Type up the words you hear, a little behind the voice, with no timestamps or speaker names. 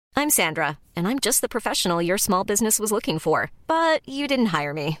I'm Sandra, and I'm just the professional your small business was looking for. But you didn't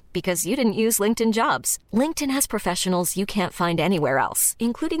hire me because you didn't use LinkedIn Jobs. LinkedIn has professionals you can't find anywhere else,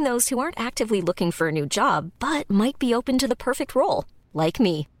 including those who aren't actively looking for a new job, but might be open to the perfect role, like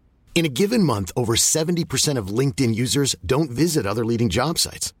me. In a given month, over 70% of LinkedIn users don't visit other leading job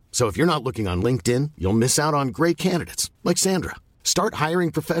sites. So if you're not looking on LinkedIn, you'll miss out on great candidates like Sandra. Start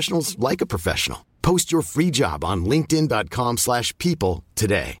hiring professionals like a professional. Post your free job on linkedin.com/people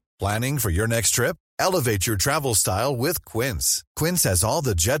today. Planning for your next trip? Elevate your travel style with Quince. Quince has all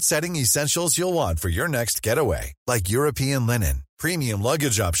the jet-setting essentials you'll want for your next getaway, like European linen, premium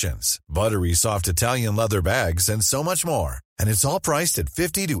luggage options, buttery soft Italian leather bags, and so much more. And it's all priced at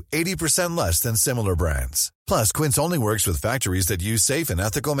 50 to 80% less than similar brands. Plus, Quince only works with factories that use safe and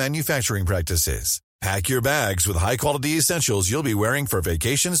ethical manufacturing practices. Pack your bags with high-quality essentials you'll be wearing for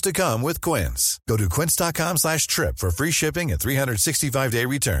vacations to come with Quince. Go to quince.com/trip for free shipping and 365-day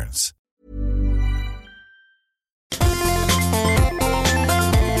returns.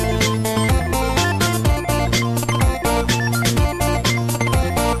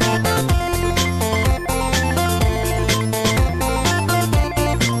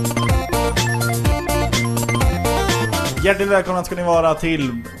 Hjärtligt välkomna ska ni vara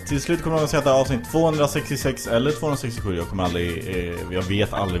till slut kommer jag att säga att det är avsnitt 266 eller 267. Jag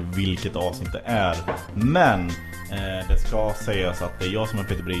vet aldrig vilket avsnitt det är. Men det ska sägas att det är jag som är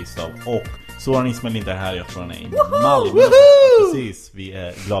Peter Bristav och Soran Ismail inte är här. Jag tror han är i Malmö. Precis, vi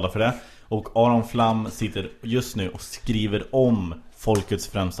är glada för det. Och Aron Flam sitter just nu och skriver om folkets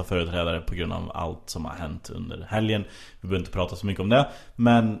främsta företrädare på grund av allt som har hänt under helgen. Vi behöver inte prata så mycket om det,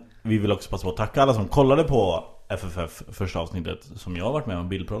 men vi vill också passa på att tacka alla som kollade på FFF första avsnittet som jag har varit med om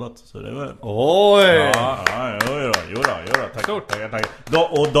bildproddat. Så det var... Oj! Jo då, tack.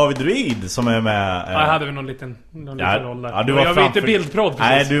 Och David Druid som är med... Jag hade vi någon liten roll där. Ja, jag var inte bildprodd precis.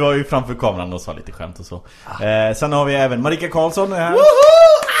 Nej, du var ju framför kameran och sa lite skämt och så. Sen har vi även Marika Karlsson är här.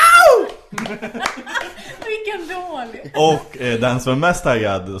 Vilken dålig. Och den som är mest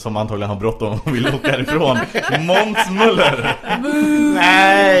taggad, som antagligen har bråttom och vill åka härifrån, Måns Muller.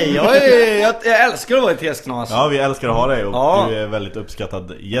 Nej, jag älskar att vara i TS-knas. Ja, vi älskar att ha dig och du är väldigt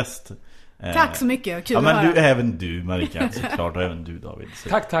uppskattad gäst. Tack så mycket, kul ja, men att höra. även du Marika, såklart, och även du David. Så,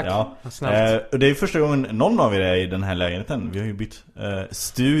 tack. Ja. Det är första gången någon av er är i den här lägenheten. Vi har ju bytt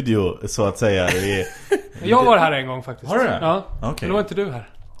studio så att säga. Jag var här en gång faktiskt. Har du det? Ja, okay. Men då var inte du här.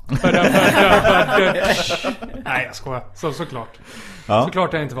 Nej, jag skojar. Såklart. Ja.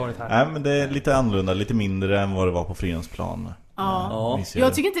 Såklart har jag inte varit här. Nej, men det är lite annorlunda, lite mindre än vad det var på Fridhemsplan. Ja.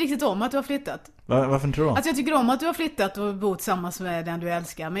 Jag tycker inte riktigt om att du har flyttat. Varför tror du? Alltså jag tycker om att du har flyttat och bott tillsammans med den du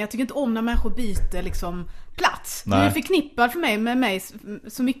älskar. Men jag tycker inte om när människor byter liksom plats. Nej. Du är förknippad för mig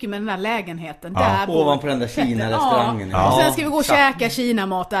så mycket med den här lägenheten. Där ovanpå den där Kina-restaurangen. Ja. Och sen ska vi gå och käka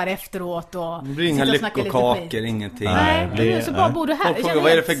Kina-mat där efteråt. Och det blir inga lyckokakor, ingenting. Nej, så bara bor du här.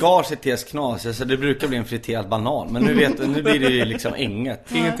 Vad är det för gage i TS-knas? Alltså, det brukar bli en friterad banan. Men nu blir det ju liksom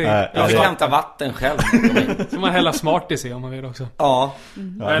inget. Ingenting. Jag ska hämta vatten själv. Så man hälla Smarties i om man vill också. Ja.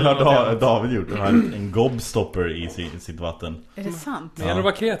 Eller David gjort en gobstopper i sitt vatten. Är det sant? Det gäller att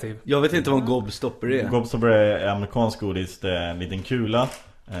vara kreativ. Jag vet inte vad en gobstopper är. Gobstopper är amerikansk godis. Det är en liten kula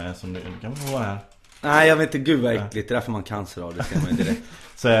som du kan få här. Nej, jag vet inte, gud vad äckligt. Det är därför man cancer av det, ser man direkt.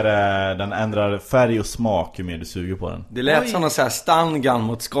 Så är det, den ändrar färg och smak ju mer du suger på den. Det lät som någon så här stangan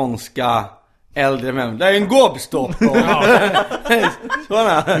mot skånska äldre män. Det är en gobstopper.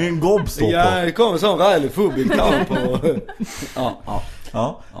 Såna. Det är en gobstopper. Ja, det kommer sån rälig fubbelkamp på.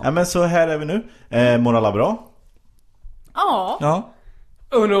 Ja, men så här är vi nu. Mår alla bra? Ja.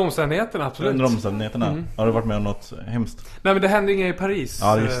 Under omständigheterna, absolut. Under omständigheterna. Har du varit med om något hemskt? Nej, men det hände inget i Paris.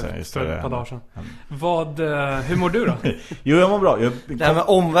 Ja, just det. För ett par dagar sedan. Hur mår du då? Jo, jag mår bra. Det här med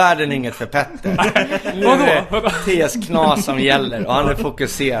omvärlden är inget för Petter. Nu är det TS-knas som gäller och han är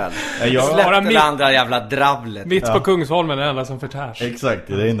fokuserad. Släpp det andra jävla dravlet. Mitt på Kungsholmen är det enda som förtärs. Exakt,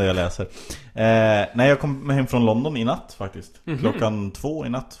 det är det enda jag läser. Nej, jag kom hem från London i natt faktiskt. Klockan 2 i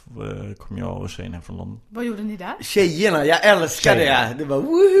natt kom jag och tjejen hem från London. Vad gjorde ni där? Tjejerna, jag älskar det. Det var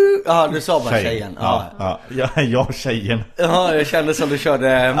woohoo. Ja, du sa bara tjejen. Jag tjejen. Ja, jag kände som du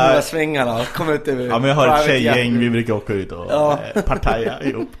körde målsvingarna. Kom ut över. Ja, men jag har ett tjejgäng. Vi brukar åka ut och partaja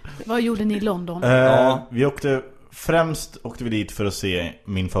ihop. Vad gjorde ni i London? Vi Främst åkte vi dit för att se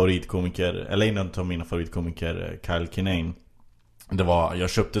min favoritkomiker, eller en av mina favoritkomiker, Kyle Kinane. Jag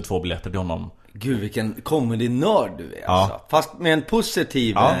köpte 2 biljetter till honom Gud, vilken comedy-nörd du är alltså. Fast med en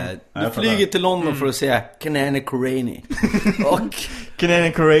positiv du flyger till London för att se Kanani Karani. Och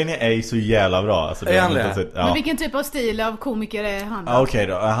Kanani Karani är ju så jävla bra alltså, det Men vilken typ av stil av komiker är han då? Okej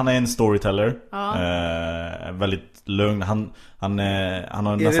då, han är en storyteller. Väldigt lugn. Han har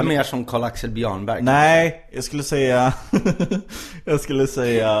är nästan... det mer som Karl-Axel Björnberg? Nej, jag skulle säga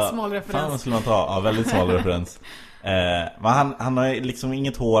smal referens. Fan, vad skulle man ta? Ja, väldigt smal referens. Men han har liksom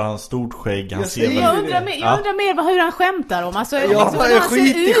inget hår, han har stort skägg, han ser jag undrar mer hur han skämtar om. Alltså, liksom,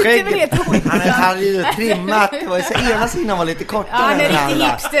 skit i skägget. Han hade ju trimmat. Det var ju så ena sidan var lite kortare. Ja, han är lite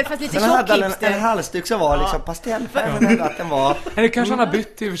hipster, fast lite tjock-hipster. En halsduk som var liksom pastellfärg. Att den var... Eller kanske han har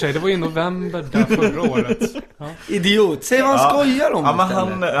bytt i och för sig. Det var ju i november där förra året. Idiot, säg vad han skojar om.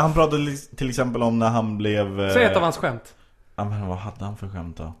 Men han pratade till exempel om när han blev... Säg ett av hans skämt. Ja, men vad hade han för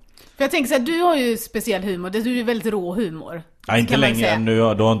skämt då? För jag tänker så här, du har ju speciell humor. Du är ju väldigt rå humor. Ja, inte länge. Nu,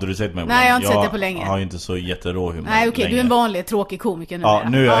 då har inte du sett mig. Nej, jag har inte sett det på länge. Jag har ju inte så jätterå humor. Nej, okej, du är en vanlig tråkig komiker nu. Ja,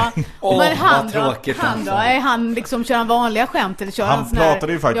 nu är jag. Men han då? Är han liksom, kör han vanliga skämt? Eller kör han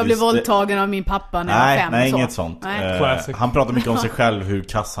pratade ju faktiskt... Jag blev våldtagen av min pappa när jag var 5. Nej, inget sånt. Han pratar mycket om sig själv, hur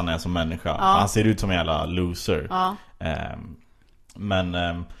kass han är som människa. Han ser ut som en jävla loser. Men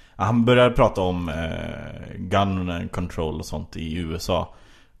han började prata om gun control och sånt i USA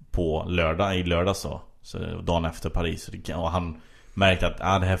på lördag så dagen efter Paris, och han märkte att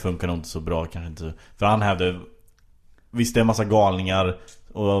det här funkar nog inte så bra, kanske inte, för han hävde, visst det är en massa galningar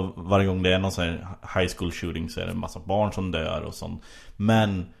och varje gång det är någon sån här high school shooting så är det en massa barn som dör och sånt,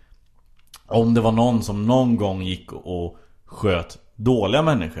 men om det var någon som någon gång gick och sköt dåliga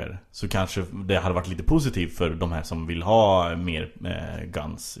människor så kanske det hade varit lite positivt för de här som vill ha mer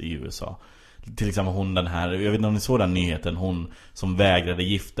guns i USA. Till exempel hon den här, jag vet inte om ni såg den nyheten, hon som vägrade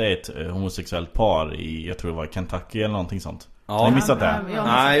gifta ett homosexuellt par i, jag tror det var Kentucky eller någonting sånt. Har ni missat det?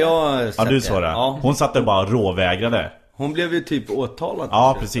 Nej, jag ja, du såg det. Ja. Hon satt där bara råvägrade. Hon blev ju typ åtalad.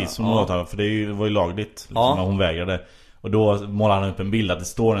 Ja, precis, hon åtalad, för det var ju lagligt liksom, när hon vägrade. Och då målade han upp en bild att det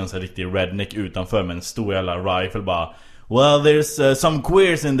står en så här riktig redneck utanför med en stor jävla rifle bara, well, there's some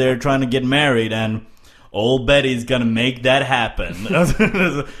queers in there trying to get married and old Betty's gonna make that happen.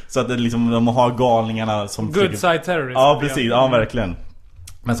 Så att det liksom, de har galningarna som good side terrorism. Ja, precis, ja verkligen.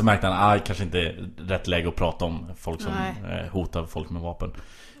 Men så märkte han kanske inte rätt läge att prata om folk som hotar folk med vapen.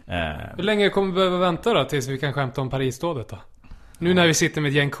 Hur länge kommer vi behöva vänta då tills vi kan skämta om Parisdådet då? Nu när vi sitter med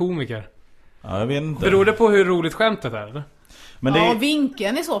ett gäng komiker. Ja, jag vet inte. Beror det på hur roligt skämtet är, eller? Men det...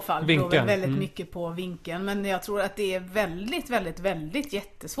 vinkeln i så fall. Vinkeln. Väldigt mycket på vinkeln. Men jag tror att det är väldigt, väldigt, väldigt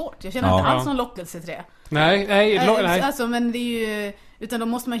jättesvårt. Jag känner inte alls någon lockelse till det. Nej. Alltså, men det är ju... Utan då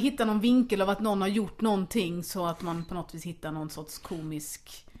måste man hitta någon vinkel av att någon har gjort någonting så att man på något vis hittar någon sorts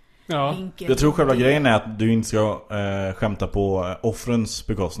komisk vinkel. Jag tror själva grejen är att du inte ska skämta på offrens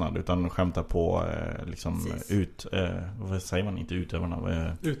bekostnad, utan skämta på liksom vad säger man, inte utövarna.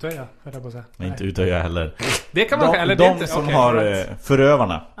 Utöja, höll jag på att säga. Nej, inte utöja heller. Det kan man eller de som har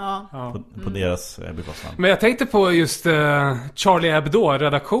förövarna på deras bekostnad. Men jag tänkte på just Charlie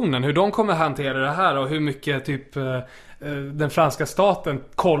Hebdo-redaktionen, hur de kommer hantera det här och hur mycket typ den franska staten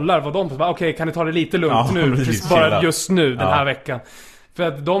kollar vad de... Okej, kan ni ta det lite lugnt nu? Precis, bara just nu, den här veckan. För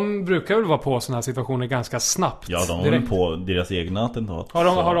att de brukar väl vara på såna här situationer ganska snabbt. Ja, de är på deras egna attentat.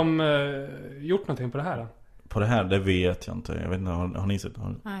 Har de gjort någonting på det här då? På det här, det vet jag inte. Jag vet inte, har ni sett?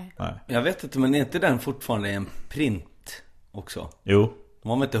 Nej. Jag vet inte, men är inte den fortfarande en print också? Jo. De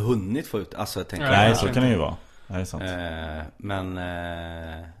har väl inte hunnit få ut, alltså jag tänker... Nej, så kan det ju vara. Det är sant. Men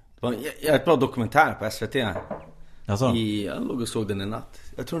det var ett bra dokumentär på SVT. Alltså. Jag låg och såg den i natt.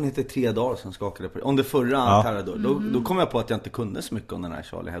 Jag tror den heter 3 dagar som skakade på. Om det förra terror då kom jag på att jag inte kunde så mycket om den här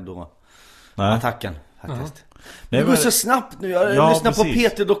Charlie Hebdo-attacken faktiskt. Det går så snabbt nu. Jag lyssnar på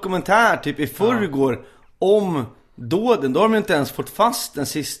Peter Dokumentär typ i förrgår om dåden. Då har de inte ens fått fast den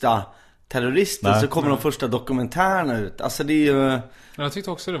sista terroristen. Så kommer de första dokumentärerna ut. Alltså det är ju... Jag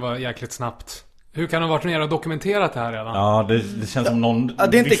tyckte också det var jäkligt snabbt. Hur kan de ha varit ner och dokumenterat det här redan? Ja, det känns som någon... Ja,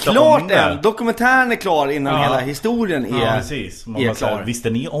 det är inte klart än. Dokumentären är klar innan hela historien är, precis. Är klar. Visste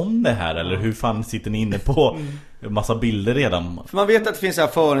ni om det här? Eller hur fan sitter ni inne på en massa bilder redan? För man vet att det finns så här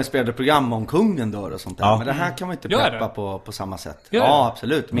förinspelade program om kungen dör och sånt där. Men det här kan man inte preppa på samma sätt. Ja,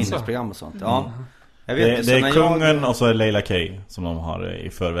 absolut. Minnesprogram och sånt. Ja. Jag vet, det är kungen och så är Leila K som de har i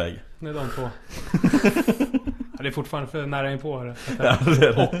förväg. Det är de två. Det är fortfarande för nära in på det.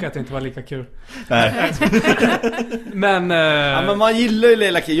 Och att det inte var lika kul. Nej. Men man gillar ju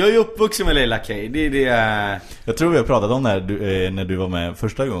Leila K. Jag är ju uppvuxen med Leila K. Det är det. Jag tror vi har pratat om det här när du var med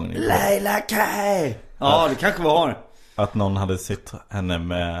första gången. Leila K. Ja, det kanske vi har. Att någon hade sett henne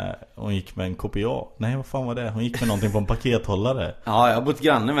med... Hon gick med en KPA. Nej, vad fan var det? Hon gick med någonting på en pakethållare. Ja, jag har bott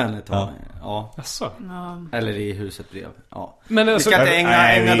granne med henne ett tag. Ja. Ja. Eller i huset bredvid. Ja. Men vi ska inte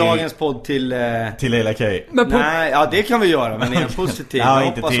ägna dagens podd till Leila K. Nej, ja det kan vi göra. Men det är positivt. Ja, jag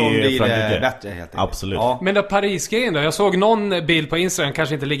inte hoppas till hon blir Frankrike. bättre helt enkelt. Absolut. Ja. Men det Paris-grejen då? Jag såg någon bild på Instagram.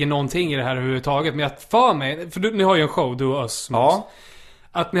 Kanske inte ligger någonting i det här överhuvudtaget. Men jag för mig... För ni har ju en show, du och oss. Ja.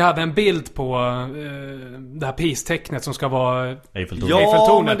 Att ni hade en bild på det här peace-tecknet som ska vara Eiffeltornet. Ja,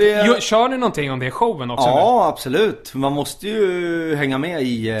 Eiffeltornet. det... Kör ni någonting om det i showen också? Ja, absolut. Man måste ju hänga med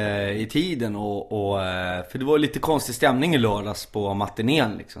i tiden och för det var lite konstig stämning i lördags på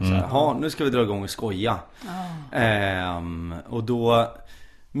matinén liksom. Så här, nu ska vi dra igång och skoja. Och då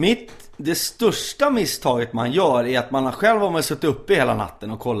det största misstaget man gör är att man själv har suttit uppe hela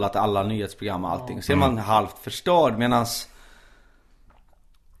natten och kollat alla nyhetsprogram och allting. Så är man halvt förstörd medans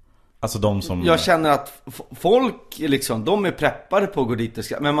alltså de som... Jag känner att folk liksom, de är preppade på att gå dit och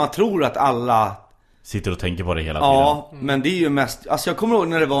men man tror att alla sitter och tänker på det hela tiden. Ja, men det är ju mest... Alltså jag kommer ihåg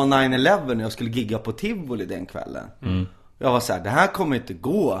när det var 9/11 när jag skulle gigga på Tivoli den kvällen. Jag var så här, det här kommer inte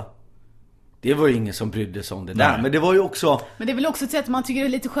gå. Det var ju ingen som brydde sig om det där. Men det var ju också... Men det är väl också ett sätt att man tycker det är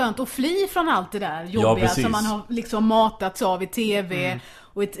lite skönt att fly från allt det där jobbiga som man har liksom matats av i tv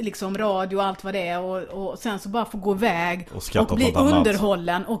och liksom radio och allt vad det är och sen så bara få gå iväg och bli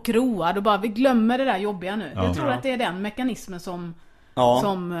underhållen och road och bara vi glömmer det där jobbiga nu. Jag tror att det är den mekanismen som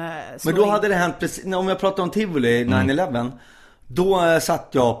men då hade det hänt precis, om jag pratar om Tivoli 9/11 då satt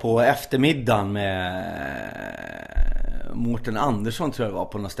jag på eftermiddagen med Mårten Andersson tror jag var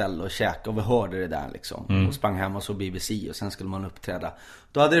på något ställe och käkade och vi hörde det där liksom och sprang hem och så BBC och sen skulle man uppträda.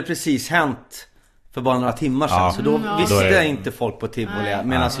 Då hade det precis hänt för bara några timmar sedan så då visste inte folk på Tivoli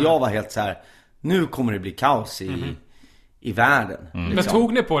medan jag var helt så här, nu kommer det bli kaos i världen liksom. Men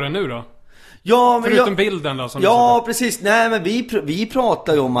tog ni på det nu då? Ja, men förutom bilden då som precis. Nej, men vi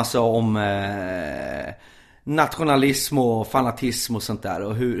pratar ju om nationalism och fanatism och sånt där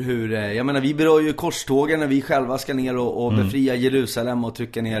och hur jag menar vi berör ju korstågen när vi själva ska ner och befria Jerusalem och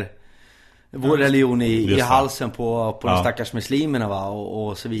trycka ner vår religion i halsen på de stackars muslimerna va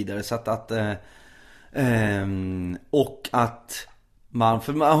och så vidare så att och att man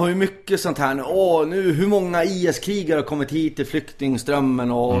har ju mycket sånt här nu hur många IS-krigare har kommit hit i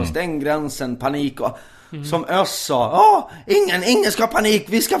flyktingströmmen och stäng gränsen, panik och som Öss sa, ingen ska ha panik,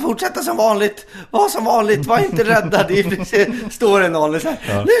 vi ska fortsätta som vanligt, var som vanligt, var inte rädda, det står det någon så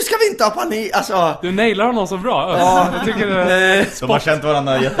här, nu ska vi inte ha panik, alltså. Du nailar honom så bra. Jag tycker de har känt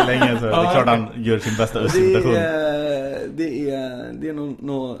varandra jättelänge så det är klart han gör sin bästa Öss-imitation. Det är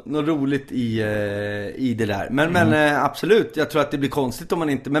något roligt i det där. Men absolut, jag tror att det blir konstigt om man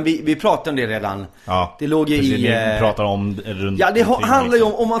inte... Men vi pratar om det redan. Ja, det låg ju i... pratar om runt. Ja, det handlar ju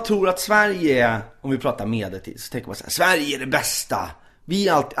om man tror att Sverige är... Om vi pratar medeltid så tänker man så här, Sverige är det bästa.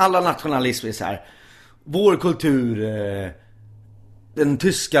 Alla nationalismer är så här. Vår kultur... den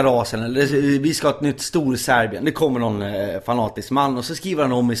tyska rasen, eller vi ska ha ett nytt Storserbien. Det kommer någon fanatisk man och så skriver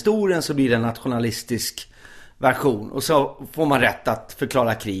han om historien så blir det en nationalistisk version och så får man rätt att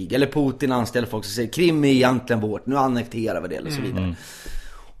förklara krig eller Putin anställer folk som säger Krim är egentligen vårt, nu annekterar vi det eller så vidare.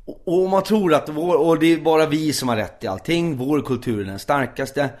 Och man tror att och det är bara vi som har rätt i allting, vår kultur är den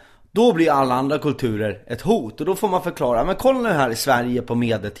starkaste, då blir alla andra kulturer ett hot och då får man förklara, men kolla nu här i Sverige på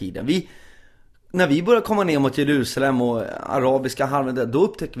medeltiden, när vi börjar komma ner mot Jerusalem och arabiska halvön, då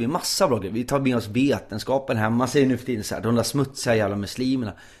upptäcker vi massa bra grejer. Vi tar med oss vetenskapen hem. Man säger nu för tiden så här, de där smutsiga jävla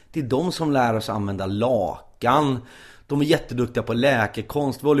muslimerna. Det är de som lär oss använda lakan. De är jätteduktiga på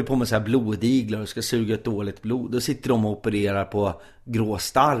läkekonst. Vi håller på med så här blodiglar och ska suga ett dåligt blod. Då sitter de och opererar på grå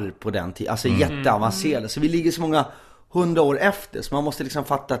starr på den tiden. Alltså jätteavancerade. Så vi ligger så många 100 år efter. Så man måste liksom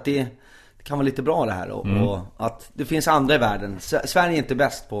fatta att det kan vara lite bra det här och att det finns andra i världen. Sverige är inte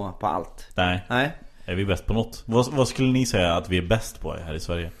bäst på allt. Nej. Är vi bäst på något? Vad skulle ni säga att vi är bäst på här i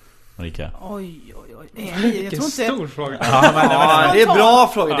Sverige, Marika? Oj. Jag tror inte... stor fråga. Det är bra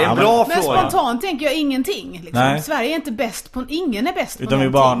fråga. Det är en bra men fråga. spontant tänker jag ingenting liksom. Sverige är inte bäst på... Ingen är bäst på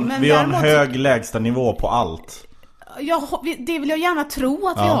utan någonting. Vi har en hög lägsta nivå på allt. Det vill jag gärna tro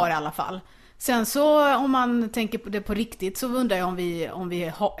att vi har i alla fall. Sen så om man tänker på det på riktigt så undrar jag om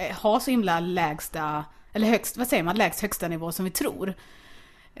vi har så himla lägsta eller högst, vad säger man, lägst högsta nivå som vi tror.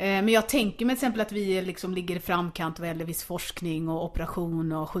 Men jag tänker med exempel att vi liksom ligger i framkant vad gäller viss forskning och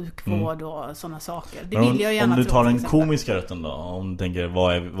operation och sjukvård och sådana saker. Det vill jag gärna. Om du tar den komiska rätten då, om du tänker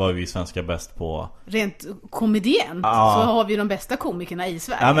vad är vi svenskar bäst på? Rent komedient så har vi de bästa komikerna i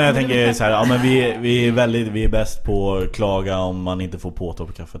Sverige. Ja, men jag tänker så här, men vi är bäst på att klaga om man inte får påtå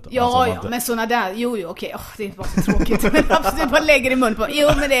på kaffet. Ja, alltså, men såna där, okej, det är bara så tråkigt. Men absolut bara lägger i mun på.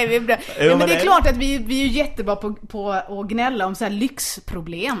 Men det är vi bra. Men det är klart att vi är ju jättebra på att gnälla om så här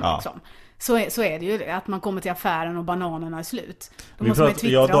lyxproblem. Liksom. Så är det ju att man kommer till affären och bananerna är slut.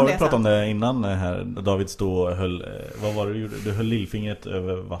 David pratade om det innan här. David stod och höll, vad var det du gjorde? Du höll lillfingret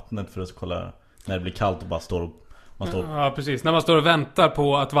över vattnet för att kolla när det blir kallt och bara står och Ja, precis. När man står och väntar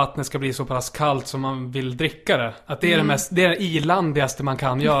på att vattnet ska bli så pass kallt som man vill dricka det. Att det är det är ilandigaste man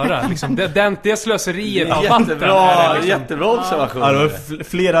kan göra. Liksom. Det slöseriet av vatten. Jättebra observation. Ja, det var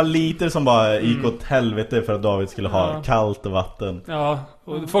flera liter som bara gick åt helvete för att David skulle ha kallt vatten. Ja,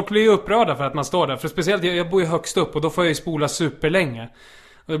 och folk blir ju upprörda för att man står där. För speciellt, jag bor ju högst upp och då får jag ju spola superlänge.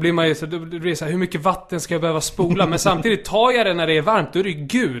 Och då blir man ju så här, hur mycket vatten ska jag behöva spola? Men samtidigt tar jag det när det är varmt, då är det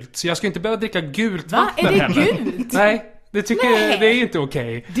gult. Så jag ska inte behöva dricka gult vatten. Är det gult? Nej, det tycker jag, det är inte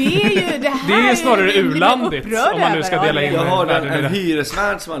okej. Det är ju det här. Det är snarare ulandigt om man nu ska dela in. Jag har en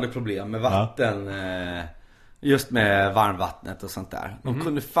hyresvärd som hade problem med vatten. Just med varmvattnet och sånt där. De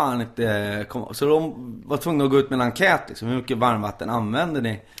kunde fan inte komma. Så de var tvungna att gå ut med en enkät liksom, hur mycket varmvatten använder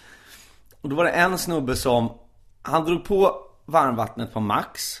ni? Och då var det en snubbe som han drog på varmvattnet på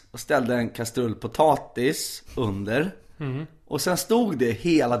max och ställde en kastrull potatis under. Och sen stod det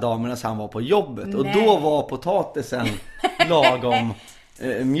hela dagen medan han var på jobbet. Och då var potatisen lagom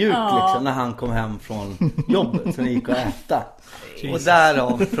mjuk liksom, när han kom hem från jobbet. Så han gick och äta. Jesus. Och där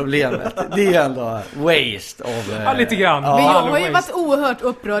har problemet. Det är ändå waste of... Ja, lite grann. Men jag har ju varit oerhört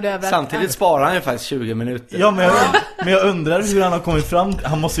upprörd över samtidigt sparar han ju faktiskt 20 minuter. Ja, men jag undrar hur han har kommit fram.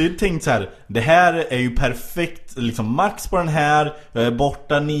 Han måste ju tänkt så här: det här är ju perfekt, liksom max på den här. Jag är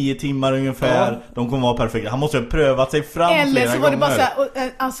borta 9 timmar ungefär. De kommer vara perfekta. Han måste ju ha prövat sig fram flera gånger. Eller så var det bara så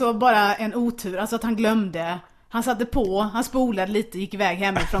här, alltså bara en otur. Alltså att han glömde. Han satte på, han spolade lite, gick iväg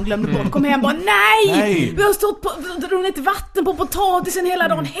hemifrån, glömde bort, kom hem och bara nej! Vi har stått på, drunnit vatten på potatisen hela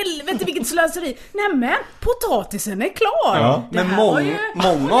dagen, helvete vilket slöseri. Nej, potatisen är klar. Ja. Men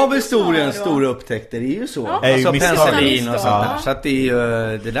många av historiens stora upptäckter är ju så. Ja. Alltså penicillin och sånt där. Så att det är ju,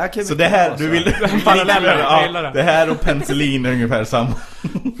 det där kan vi. Så det här, du vill det här och penicillin är ungefär samma.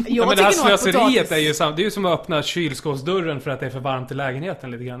 Ja, men det här slöseriet är ju samma. Det är ju som att öppna kylskåpsdörren för att det är för varmt i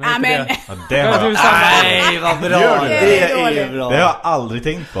lägenheten lite grann. Nej, vad bra. Det är bra. Det har jag aldrig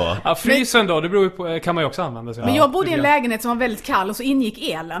tänkt på. Ja, frysen då, det beror på, kan man ju också använda sig. Men jag bodde i en lägenhet som var väldigt kall och så ingick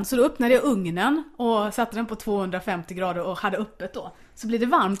elen. Så då öppnade jag ugnen och satte den på 250 grader och hade öppet då. Så blir det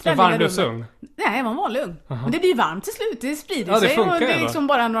varmt. En varmluftsugn? Nej, det var en vanlig ugn. Men det blir varmt till slut, det sprider sig och det är liksom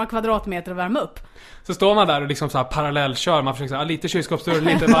bara några kvadratmeter att värma upp. Så står man där och liksom så här parallellkör. Man försöker så här, lite kylskåpsdörr,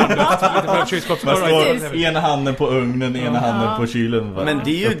 lite varmluft, lite kylskåpsdörr. Man står ena handen på ugnen, ena handen på kylen. Men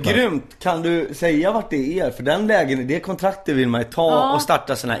det är ju grymt. Kan du säga vart det är? För den lägen, det kontraktet vill man ju ta och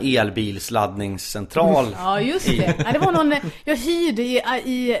starta sån här elbilsladdningscentral. Ja, just det. Det var någon jag hyrde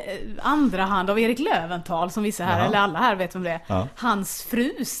i andra hand av Erik Löventhal, som vissa här, eller alla här vet om det är. Hans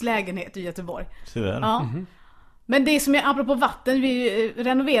frus lägenhet i Göteborg. Ja. Men det som är, apropå vatten, vi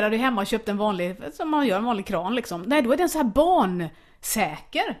renoverade hemma och köpte en vanlig, som man gör, en vanlig kran liksom. Nej, då är den så här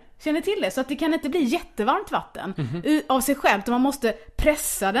barnsäker. Känner till det? Så att det kan inte bli jättevarmt vatten av sig själv. Man måste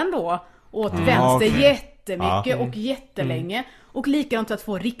pressa den då åt vänster jättemycket och jättelänge. Och likadant att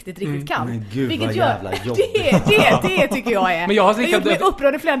få riktigt kallt. Men gud, vilket vad gör, jävla jobbigt. Det tycker jag är. Men jag har gjort mig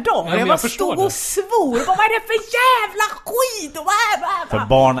upprörd i flera dagar. Jag stod och svor. Vad är det för jävla skit? För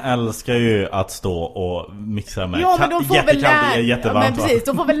barn älskar ju att stå och mixa med jättevarmt. Men precis,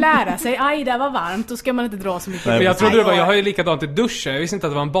 de får väl lära sig. Aj, det var varmt. Då ska man inte dra så mycket. Men jag trodde jag har ju likadant i duschen. Jag visste inte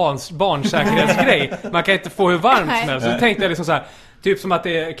att det var en barnsäkerhetsgrej. Man kan inte få hur varmt som helst. Så tänkte jag liksom så här, typ som att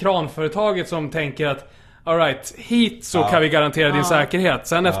det är kranföretaget som tänker att all right, hit så kan vi garantera din säkerhet.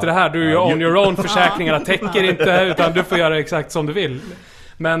 Sen efter det här, du är ju on your own, försäkringarna täcker inte, utan du får göra exakt som du vill.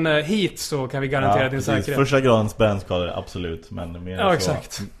 Men hit så kan vi garantera din säkerhet. Första gradens brännskador, absolut. Men mer så.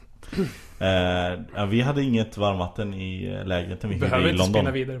 Exakt. Vi hade inget varmvatten i lägenheten vi hyrde i London. Behöver inte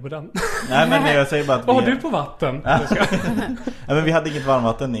spinna vidare på den. Nej, men jag säger bara att vad har du på vatten? Men vi hade inget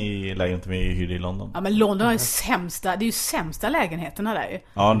varmvatten i lägenheten vi hyrde i London. Ja, men London är ju sämsta. Det är ju sämsta lägenheterna där ju.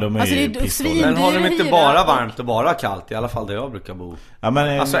 Ja, de är ju pissdåliga. Men har de inte bara varmt och bara kallt? I alla fall där jag brukar bo. Ja,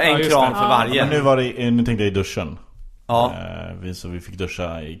 men alltså en kran för varje. Men nu tänkte jag i duschen. Så vi fick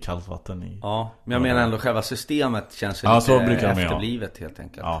duscha i kallt vatten i. Ja, men jag menar ändå själva systemet känns ju lite efterblivet helt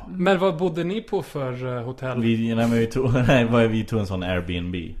enkelt. Ja. Men vad bodde ni på för hotell? Vi tog en sån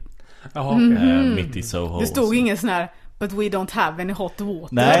Airbnb. Jaha, mitt i Soho. Det stod ingen sån här but we don't have any hot water.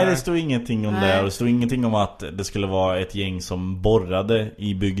 Nej, det stod ingenting om det. Och det stod ingenting om att det skulle vara ett gäng som borrade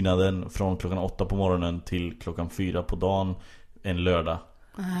i byggnaden från klockan 8 på morgonen till klockan 4 på dagen en lördag.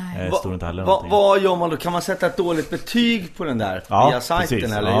 Stod inte heller någonting. Vad gör man då? Kan man sätta ett dåligt betyg på den där via sajten?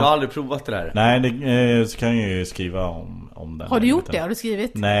 Precis, eller? Jag har aldrig provat det där. Nej, det kan jag ju skriva om den. Har du gjort det? Har du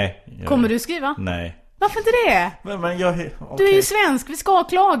skrivit? Nej. Kommer du skriva? Nej. Varför inte det? Okay. Du är ju svensk, vi ska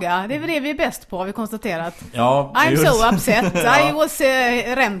klaga. Det är väl det vi är bäst på, har vi konstaterat. Ja, I'm so upset. I was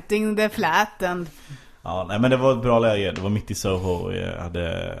renting the flat and... Ja, nej, men det var ett bra läge. Det var mitt i Soho.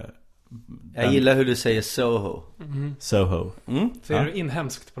 Jag gillar hur du säger Soho. Soho. Så är det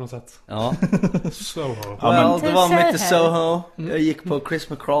inhemskt på något sätt. Ja. Soho. Det var mitt i Soho. Jag gick på Chris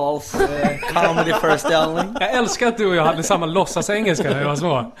McCrawls comedy föreställning. Jag älskar att du och jag hade samma låtsas engelska när jag var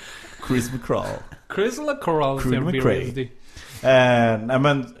små. Chris McCraw. Nej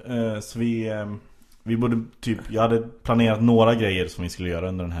men så vi borde typ, jag hade planerat några grejer som vi skulle göra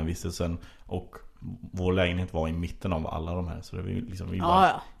under den här vistelsen, och vår lägenhet var i mitten av alla de här, så det vi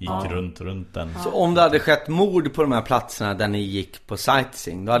bara gick runt den. Så om det hade skett mord på de här platserna där ni gick på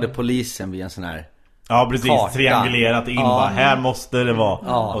sightseeing, då hade polisen via en sån här precis, karta triangulerat in bara, här måste det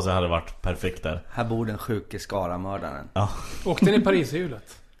vara. Och så hade det varit perfekt där. Här bor den sjuke Skara-mördaren. Åkte ni Paris i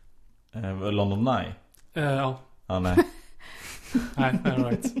hjulet? London Eye? Nej. Nej,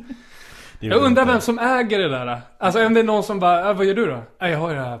 right. Jag undrar vem som äger det där. Alltså om det är någon som bara, vad gör du då? Jag har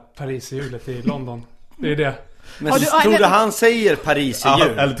ju det här Paris-hjulet i London. Det är det. Men tror du han säger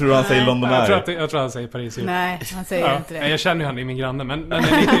Paris-hjul? Eller tror du han säger London Eye? Jag tror han säger Paris-hjul. Nej, han säger inte det. Jag känner ju han i min granne, men det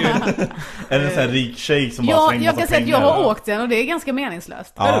är lite ju... Är det en sån här rik tjej som bara slänger jag kan säga att jag har åkt den och det är ganska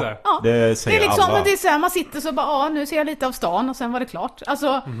meningslöst. Är det där? Det säger det är liksom, alla. Det är så här, man sitter så bara, nu ser jag lite av stan och sen var det klart.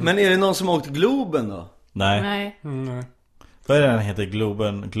 Alltså... Men är det någon som har åkt Globen då? Nej. Vad är det den heter?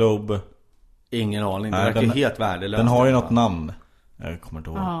 Globe? Ingen aning, det verkar helt värdelöst. Den har ju något namn. Jag kommer inte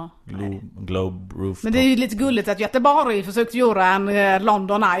ihåg. Globe Rooftop. Men det är ju lite gulligt att Göteborg försökte göra en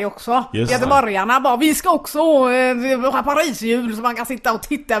London Eye också. Göteborgarna bara, vi ska också ha Paris-hjul så man kan sitta och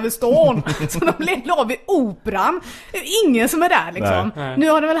titta över stan. Så de la vid operan. Det är ingen som är där liksom. Nej. Nu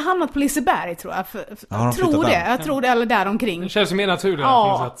har det väl hamnat på Liseberg, tror jag. Jag tror det, eller där omkring. Det känns mer naturligt.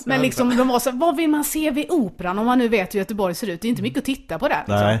 Ja, men liksom de var så, vad vill man se vid operan om man nu vet hur Göteborg ser ut? Det är inte mycket att titta på där.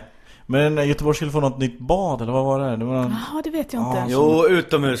 Nej. Liksom. Men Göteborg skulle få något nytt bad, eller vad var det? Ja, det vet jag inte. Jo,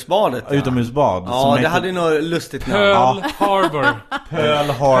 utomhusbadet. Ja. Utomhusbad. Ja, det hade ju något lustigt namn. Pearl Harbor. Pearl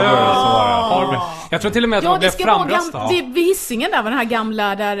Harbor. Jag tror till och med att det blev framröstat. Det är vid Hisingen där var den här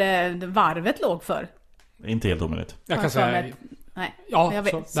gamla där varvet låg för. Inte helt omöjligt. Jag kan säga... Nej, ja, jag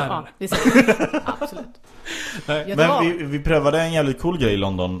vet. Så, vi säger absolut. Men vi prövade en jävligt cool grej i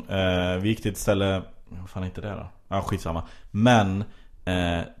London. Vi gick till ett ställe... Vad fan heter det då? Ja, skitsamma. Men...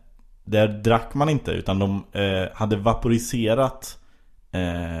 där drack man inte, utan de hade vaporiserat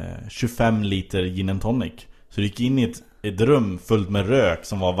 25 liter gin and tonic. Så du gick in i ett rum fullt med rök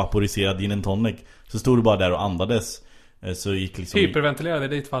som var vaporiserad gin and tonic. Så stod du bara där och andades. Så gick liksom... Hyperventilerade i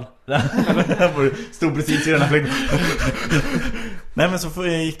ditt fall. Stod precis i den här fläkten. Nej, men så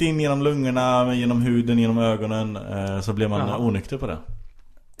gick det in genom lungorna, genom huden, genom ögonen. Så blev man onykter på det.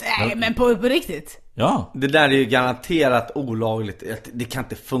 Nej, men på riktigt. Ja. Det där är ju garanterat olagligt. Det kan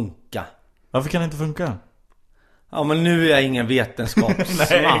inte funka. Varför kan det inte funka? Ja, men nu är jag ingen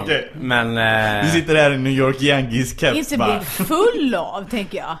vetenskapsman. Men du sitter här i New York Yankees caps. Inte bli full av,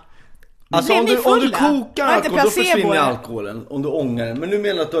 tänker jag. Alltså om du kokar alkohol, då försvinner alkoholen. Om du ångar den. Men nu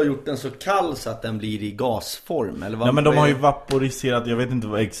menar att du har gjort den så kall så att den blir i gasform, eller vad? Ja, men de har ju vaporiserat. Jag vet inte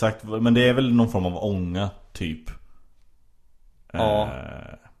vad exakt, men det är väl någon form av ånga typ. Ja.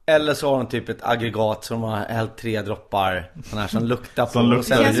 Eller så har de typ ett aggregat som har hällt 3 droppar sån här som luktar på. Det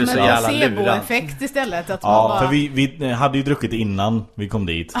känns som en placebo-effekt istället. Att bara... för vi hade ju druckit innan vi kom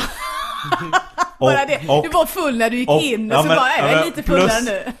dit. Du var full när du gick in. Så bara, jag är lite fullare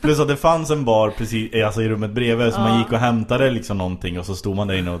nu. Plus att det fanns en bar precis, alltså i rummet bredvid. Så man gick och hämtade liksom någonting. Och så stod man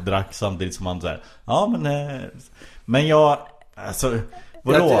där inne och drack samtidigt som man så här. Ja, men jag... Alltså...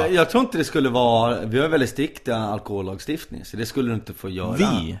 Jag tror inte det skulle vara... Vi har väldigt strikta alkohollagstiftning, så det skulle du inte få göra.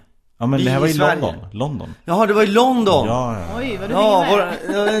 Vi? Ja, men det här var i London. Jaha, det var i London. Ja. Oj, vad du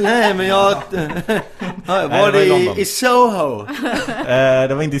med. Nej, men jag... var det i Soho?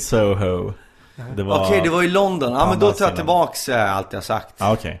 Det var inte i Soho. Okej, det var i London. Ja, men då tar jag tillbaks allt jag sagt.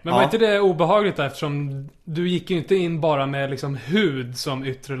 Okay. Men var inte det obehagligt då, eftersom du gick ju inte in bara med liksom hud som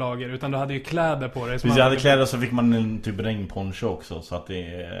yttre lager, utan du hade ju kläder på dig. Precis, jag hade kläder, så fick man en typ regnponcho också. Så att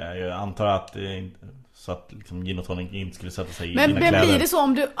jag antar att så att liksom gin och tonic inte skulle sätta sig i dina kläder. Men blir det så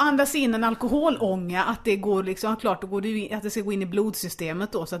om du andas in en alkoholånga att det går liksom, klart, då går du in, att det ska gå in i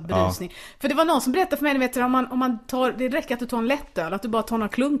blodsystemet då, så att berusning. För det var någon som berättade för mig, vet du, om man tar, det räcker att du tar en lättöl, att du bara tar några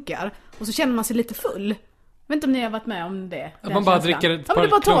klunkar och så känner man sig lite full. Jag vet inte om ni har varit med om det. Att man bara dricker ett par klunkar. Du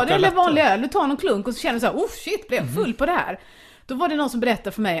bara tar det, eller vanlig öl, du tar någon klunk och så känner du så här, shit, blev jag full på det här? Då var det någon som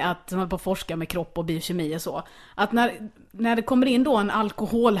berättade för mig att man på forskar med kropp och biokemi och så, att när det kommer in då en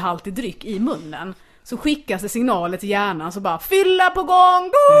alkoholhaltig dryck i munnen, så skickas det signaler till hjärnan, så bara fylla på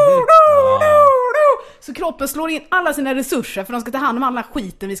gång, så kroppen slår in alla sina resurser för de ska ta hand om alla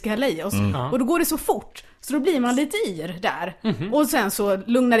skiten vi ska hälla i oss. Och då går det så fort, så då blir man lite yr där. Och sen så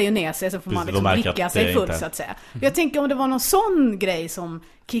lugnar det ju ner sig, så får man liksom dricka sig full, så att säga. Jag tänker om det var någon sån grej som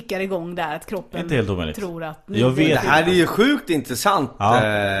kickar igång där, att kroppen tror att det här är ju sjukt intressant.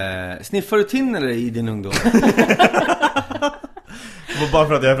 Sniffar du tinner i din ungdom? Bara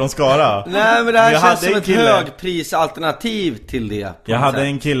för att jag är från Skara. Nej, men det här känns som ett högprisalternativ till det. Jag hade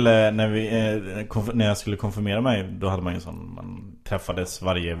en kille när jag skulle konfirmera mig. Då hade man ju sån, man träffades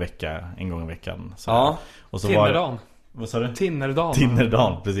varje vecka, en gång i veckan. Så, och så Tinnerdagen. Vad sa du?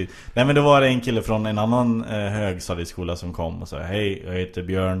 Tinnerdagen, precis. Nej, men då var det en kille från en annan högstadieskola som kom och sa: hej, jag heter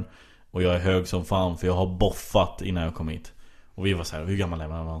Björn och jag är hög som fan för jag har boffat innan jag kom hit. Och vi var så här, hur gammal är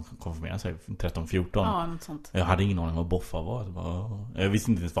man när man konfirmerar sig? 13-14. Ja, något sånt. Jag hade ingen aning vad boffa var. Jag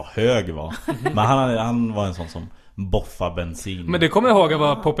visste inte ens vad hög var. Men han var en sån som boffa bensin. Men det kommer jag ihåg att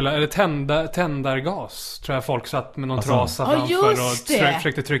var populär. Eller tändargas, tror jag folk satt med någon trasa framför och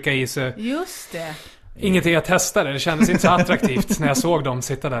försökte trycka i sig. Just det. Ingenting jag testade, det kändes inte så attraktivt när jag såg dem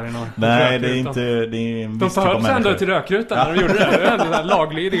sitta där i någon Nej, det är inte, det är en viss typ av människor. De förhöll sig ändå till rökrutan när de gjorde det. Det är den där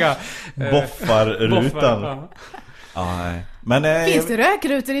laglydiga boffarrutan. Finns det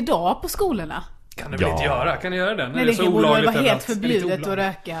rökrutor idag på skolorna? Kan du inte göra? Kan du göra det? Nej, det så olagligt vara helt förbjudet att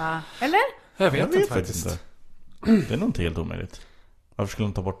röka. Eller? Jag vet inte faktiskt. Inte. Det är nog inte helt omöjligt. Varför skulle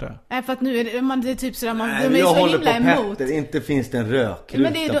de ta bort det? Nej, för att nu är det typ sådär, jag håller på Petter, inte finns det en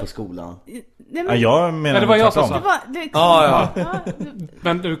rökruta på skolan. Jag menar det var jag som sa. Ja.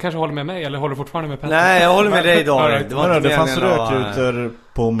 Men du kanske håller med mig, eller håller fortfarande med Petter? Nej, jag håller med dig idag. Det fanns rökrutor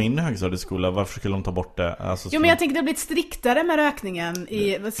på min högstadieskola. Varför skulle de ta bort det? Alltså, men jag tänkte det har blivit striktare med rökningen.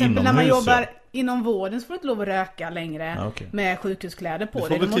 Till exempel när man jobbar inom vården så får du inte lov att röka längre med sjukhuskläder på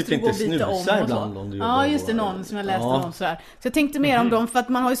dig. Du måste typ gå och byta om ibland om du jobbar. Ja, just det, någon som jag läste om så här. Så jag tänkte mer om dem, för att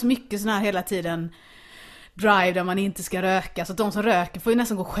man har ju så mycket sån här hela tiden drive där man inte ska röka, så att de som röker får ju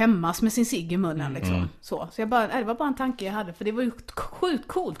nästan gå och skämmas med sin cigg i munnen liksom. Så jag det var bara en tanke jag hade, för det var ju sjukt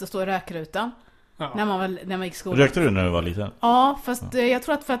coolt att stå i rökrutan. När man gick i skolan. Rökte du när du var liten? Ja, fast jag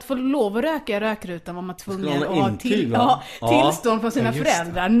tror att för att få lov att röka i rökrutan var man tvungen att ha tillstånd från sina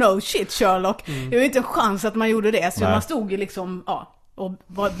föräldrar. No shit, Sherlock. Det var inte en chans att man gjorde det. Så man stod ju liksom och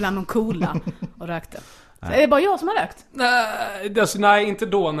var bland de coola och rökte. Så är det bara jag som har rökt? Nej, inte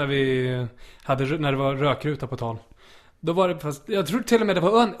då när det var rökruta på tal. Då var det, fast jag tror till och med det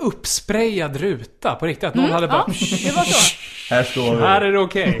var en uppsprayad ruta på riktigt, att någon hade bara det var så. Här står vi. Här är det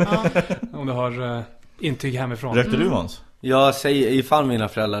okej. Om du har intyg hemifrån. Rökte du, Måns? Jag säger, ifall mina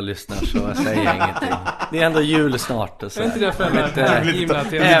föräldrar lyssnar så säger jag ingenting. Det är ändå jul snart och så. Är inte det föräldrar himla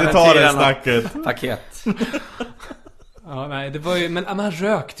till? Lite ta det snacket. Paket. Ja, nej, det var ju, men man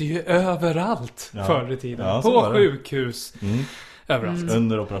rökte ju överallt förr i tiden. På sjukhus. Överallt.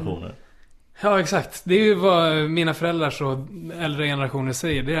 Under operationer. Ja, exakt. Det är ju vad mina föräldrar så äldre generationer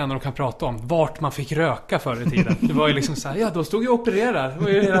säger. Det är det enda de kan prata om. Vart man fick röka förr i tiden. Det var ju liksom så här, då stod jag och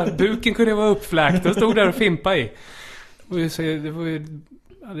opererade. Buken kunde vara uppfläkt. Då stod där och fimpa i. Och det var ju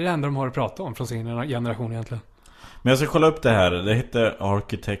det enda de har att prata om från sin generation egentligen. Men jag ska kolla upp det här. Det heter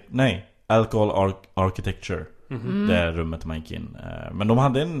Alcohol Architecture. Det är rummet man gick in. Men de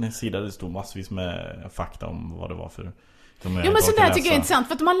hade en sida där det stod massvis med fakta om vad det var för... Jo, men så där tycker jag är intressant,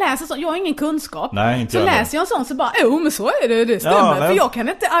 för att om man läser så, jag har ingen kunskap. Nej, inte så läser jag en sån så bara, men så är det stämmer. För jag kan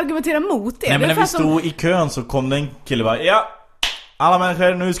inte argumentera mot det. Nej, men när vi stod i kön så kom det en kille och bara, alla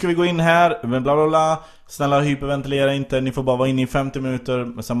människor, nu ska vi gå in här, men bla bla bla. Snälla, hyperventilera inte, ni får bara vara inne i 50 minuter,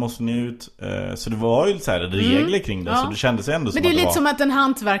 men sen måste ni ut. Så det var ju så här regler kring det, så det kändes ändå som att det är lite som att en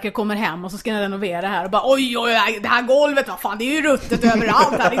hantverkare kommer hem och så ska den renovera här och bara, oj, det här golvet, vad fan, det är ju ruttet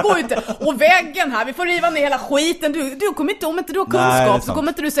överallt här, det går ju inte. Och väggen här, vi får riva ner hela skiten. Du kommer inte, om inte du har kunskap så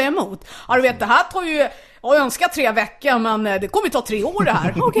kommer inte du säga emot. Ja, du vet, det här tar ju jag önskar 3 veckor, men det kommer ta 3 år det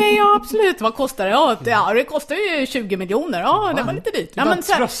här. Okej, ja absolut. Vad kostar det? Ja, det kostar ju 20 miljoner. Ja, det var lite dyrt. Det är bara en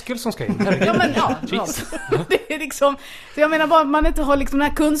tröskel som ska in. Ja, men ja. Det är liksom, så jag menar bara, man inte har liksom den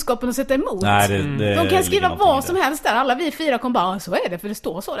här kunskapen att sätta emot. Nej, de kan skriva vad som helst där. Alla vi 4 kommer bara, så är det, för det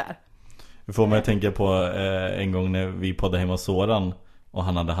står så där. Vi får mig att tänka på en gång när vi poddade hemma hos Soran och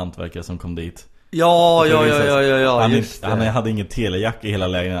han hade hantverkare som kom dit. Ja, han hade ingen telejack i hela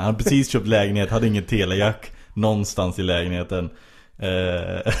lägenheten. Han hade precis köpt lägenhet, hade ingen telejack någonstans i lägenheten.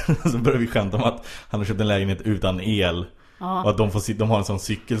 Så började vi skämta om att han har köpt en lägenhet utan el. Och att de har en sån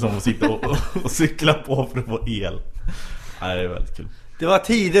cykel som de får sitta och cykla på för att få el. Nej, det är väldigt kul. Det var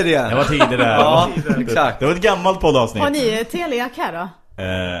tider igen. Det var tider där. Ja, exakt. Det var ett gammalt poddavsnitt. Har ni telejack här då?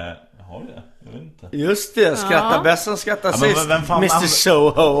 Har vi det? Jag vet inte. Just det, skratta bäst som skrattar sist. Mr.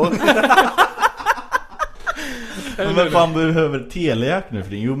 Soho. Men vem fan behöver telejack nu?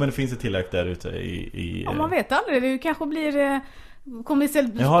 För jo, men det finns ett telejack där ute i ja, man vet aldrig. Det kanske blir... Kommer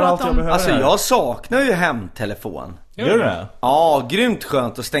istället prata om... Alltså jag saknar ju hemtelefon. Gör du det? Ja, grymt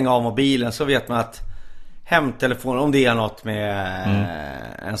skönt att stänga av mobilen. Så vet man att hemtelefon, om det är något med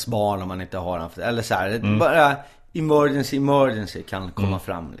ens barn, om man inte har den. Eller så här, bara emergency kan komma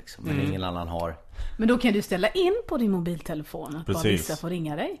fram liksom. Men ingen annan har. Men då kan du ställa in på din mobiltelefon att bara vissa får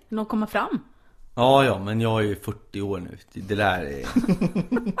ringa dig när de kommer fram. Ja, men jag är ju 40 år nu. Det där är...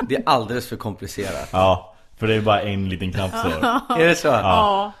 det är alldeles för komplicerat. Ja, för det är bara en liten knapp så. Är det så?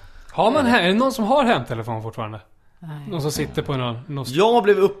 Ja. Har man är det någon som har hemtelefon fortfarande? Nej. Någon som sitter på någon... Jag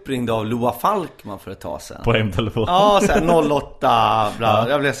blev uppringd av Loa Falkman för ett tag sedan. På hemtelefon? Ja, såhär 08 bla.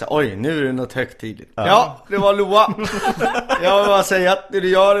 Jag blev såhär, oj, nu är det något högtidligt. Ja, det var Loa. Jag vill bara säga att det du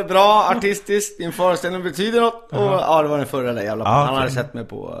gör är bra, artistiskt. Din föreställning betyder något. Och ja, det var den förra där jävla. Han hade sett mig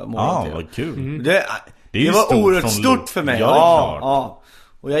på morgonen. Ja, vad kul. Det var oerhört stort för mig. Ja.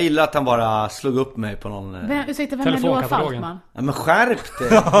 Och jag gillar att han bara slog upp mig på någon... Vem är Loa Falkman? Ja, men skärp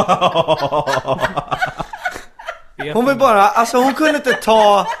dig. Hon vill bara, alltså hon kunde inte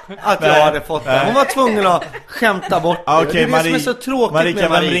ta att jag hade fått det. Hon var tvungen att skämta bort det. Okej, det är det som är så tråkigt Marika, med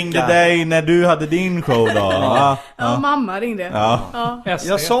Marika. Vem ringde dig när du hade din show då? Ja, mamma ringde. Ja.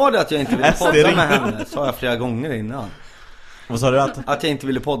 Jag sa det att jag inte ville podda med henne. Sa jag flera gånger innan. Vad sa du att jag inte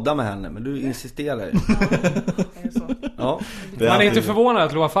ville podda med henne, men du insisterar ju. Ja. Man är inte förvånad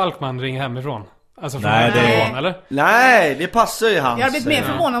att Loa Falkman ringer hemifrån. Alltså från nej, eller? Nej, det passar ju hans. Jag hade blivit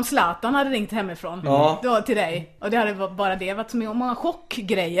mer förvånad om Zlatan hade ringt hemifrån då, till dig. Och det hade bara det varit så många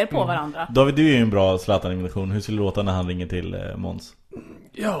chockgrejer på varandra. David, du är ju en bra Zlatan-imitation. Hur skulle det låta när han ringer till Måns?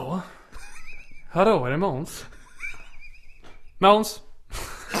 Ja. Hallå, är det Måns? Måns?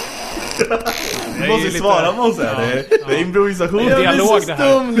 Du måste svara Måns här. Det är improvisation. Det är dialog det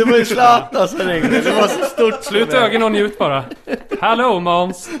här. Det var ju Zlatan som ringde. Det var så stort. Slut ögonen och njut bara. Hallå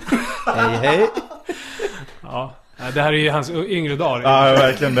Måns. Hej. Ja, det här är ju hans yngre dagar. Ja,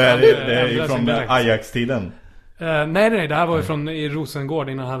 verkligen. Det är ju från Ajax-tiden. Nej, det här var ju från i Rosengård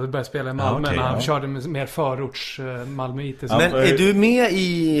innan han hade börjat spela i Malmö. När han körde med mer förorts malmöitis. Men är du med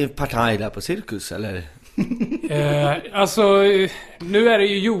i partaj där på Cirkus, eller? Alltså nu är det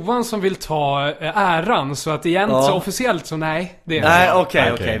ju Johan som vill ta äran. Så att egentligen så officiellt så nej. Nej,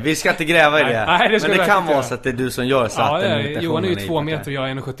 okej. Vi ska inte gräva i det. Nej, men det kan vara så att det är du som gör så att Johan är ju 2 meter, jag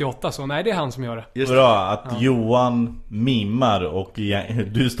är 1,78. Så nej, det är han som gör det. Bra att Johan mimar och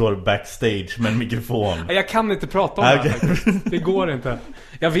du står backstage med en mikrofon. Jag kan inte prata om det här. Det går inte.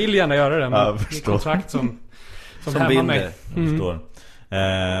 Jag vill gärna göra det, men det är kontrakt som hämmar mig. Jag förstår.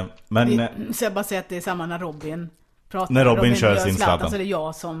 Men så jag bara säger att det är samma när Robin pratar. När Robin kör sin Zlatan. Så det är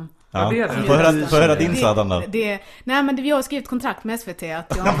jag som... Ja. Får höra din Zlatan då? Nej, men vi har skrivit kontrakt med SVT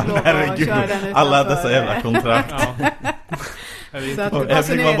att jag inte får lov att köra den utanför. Alla dessa jävla kontrakt. Jag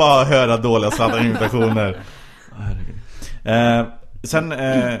fick bara höra dåliga Zlatan-imitationer. Sen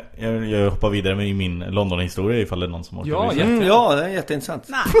jag hoppar vidare med min London-historia ifall det är någon som har ja, det är jätteintressant.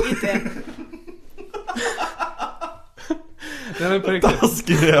 Nej, inte. Den är på riktigt.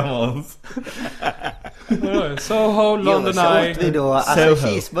 Taskig Måns. Soho, London Eye. Vi då, alltså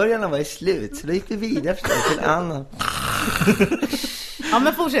cheeseburgarna var i slut. Så då gick vi vidare till en annan. Ja,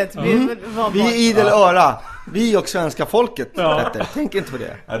 men fortsätt. Vi är idel öra. Vi och svenska folket. Tänk inte på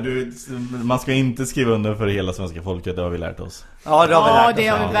det. Man ska inte skriva under för hela svenska folket. Det har vi lärt oss. Ja, det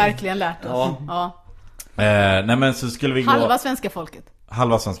har vi verkligen lärt oss. Nej, men så skulle vi gå... Halva svenska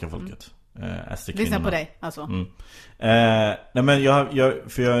folket. Lyssna på dig alltså. Nej, men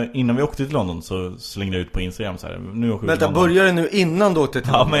innan vi åkte till London så slängde jag ut på Instagram så här. Vänta, börjar det nu innan du åkte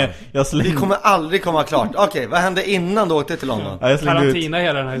till London? Vi kommer aldrig komma klart. Okej, vad hände innan du åkte till London? Karantina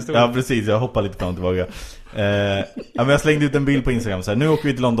hela den här historien. Ja, precis, jag hoppar lite fram och tillbaka. Men jag slängde ut en bild på Instagram så här, nu åker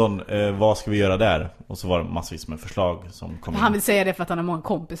vi till London, vad ska vi göra där? Och så var det massvis med förslag som kom in. Han vill säga det för att han har många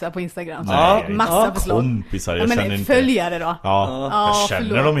kompisar på Instagram. Nej, massa förslag. Kompisar, jag känner inte. Följare då. Jag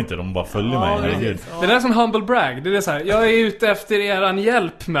känner dem inte, de bara följer mig. Det där är som humble brag. Det är så här, jag är ute efter eran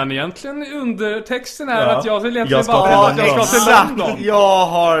hjälp, men egentligen undertexten är att jag vill egentligen jag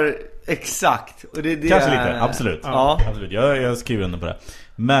har exakt. Och det kanske lite, absolut. Absolut. Jag skriver under på det.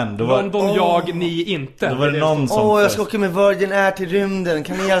 Men då var London, jag, ni inte. Då var det någon som jag ska åka med Virgin Air till rymden.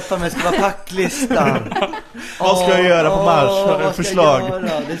 Kan ni hjälpa mig? Ska vara packlistan. Vad ska jag göra på Mars? Har du förslag?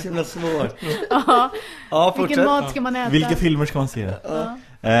 Det är så himla svårt. Vilken mat ska man äta? Vilka filmer ska man se?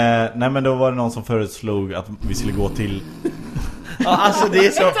 Nej, men då var det någon som föreslog att vi skulle gå till... alltså det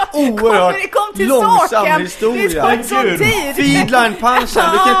är så oerhört långsam historia.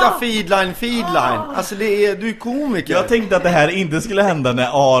 Feedline-punchen. Du kan inte ha feedline. Alltså du är komiker. Jag tänkte att det här inte skulle hända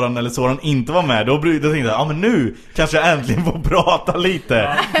när Aron eller Soran inte var med. Då tänkte jag, men nu kanske jag äntligen får prata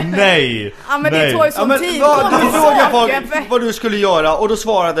lite. Nej. Men det tog ju sån tid. Du frågade folk vad du skulle göra och då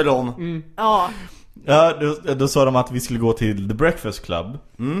svarade de. Ja, då sa de att vi skulle gå till The Breakfast Club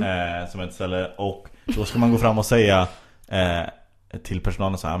som ett ställe. Och då ska man gå fram och säga till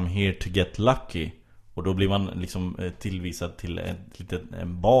personalen så I'm here to get lucky. Och då blir man liksom tillvisad till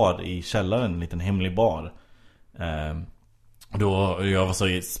en bar i källaren, en liten hemlig bar. Då jag var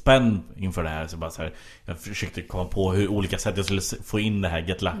så spänd inför det här, så bara så här, jag försökte komma på hur olika sätt jag skulle få in det här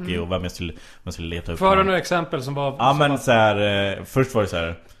get lucky och vem jag skulle leta upp. För några exempel som var... Ja, men så här, först var det så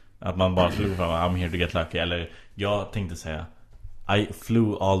här att man bara slog fram I'm here to get lucky, eller jag tänkte säga I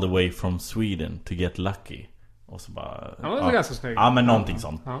flew all the way from Sweden to get lucky. Och så bara... Ja, det var ganska snyggt. Ja, men någonting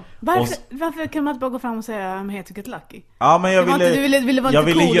sånt. Varför kan man inte bara gå fram och säga I'm here to get lucky? Ja, men jag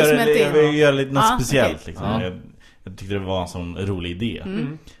ville göra lite något speciellt. Okay. Liksom. Jag tyckte det var en sån rolig idé.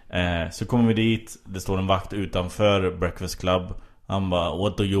 Så kommer vi dit. Det står en vakt utanför Breakfast Club. Han bara,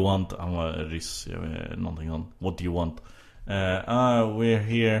 what do you want? Han var ryss, någonting sånt. What do you want? We're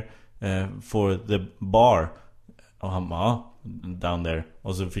here for the bar. Och han bara, down there.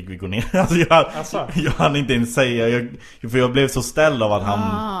 Och så fick vi gå ner. Jag hann inte ens säga, för jag blev så ställd av att han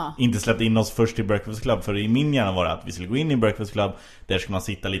inte släppte in oss först i Breakfast Club. För i min hjärna var det att vi skulle gå in i Breakfast Club. Där skulle man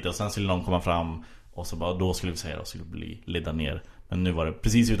sitta lite och sen skulle någon komma fram. Och så bara, då skulle vi säga det och skulle bli ledda ner. Men nu var det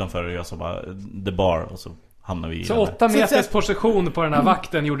precis utanför och jag sa bara the bar. Och så hamnade vi i så 8 meters position på den här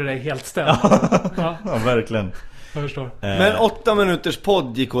vakten gjorde dig helt ställd. Ja, verkligen. Jag förstår. Men 8 minuters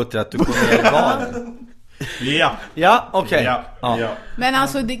podd gick åt till att du kom ner i baren. Ja, okej. Ja. Men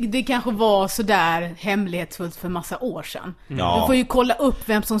alltså det kanske var så där hemlighetsfullt för massa år sedan. Ja. Du får ju kolla upp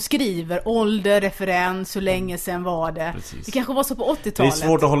vem som skriver, ålder, referens, hur länge sedan var det. Precis. Det kanske var så på 80-talet. Det är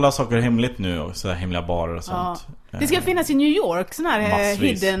svårt att hålla saker hemligt nu och så här hemliga barer och sånt. Det ska finnas i New York sån här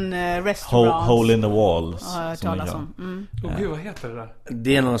massvis. Hidden restaurants. Hole in the walls. Gud, vad heter det där?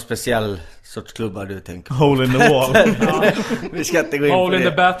 Det är någon speciell sorts klubbar du tänker. Hole in the wall. Vi ska inte gå in Hole på in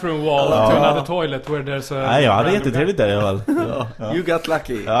the bathroom wall to another toilet where there's a... Nej, ja, det är jättetrevligt där i alla fall. You got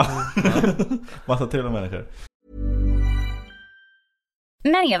lucky. Massa trevliga människor.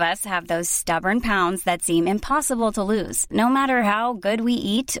 Many of us have those stubborn pounds that seem impossible to lose, no matter how good we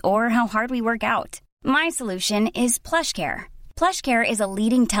eat or how hard we work out. My solution is PlushCare. PlushCare is a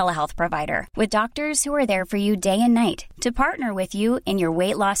leading telehealth provider with doctors who are there for you day and night to partner with you in your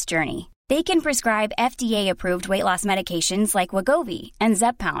weight loss journey. They can prescribe FDA-approved weight loss medications like Wegovy and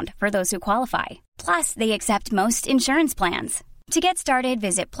Zepbound for those who qualify. Plus, they accept most insurance plans. To get started,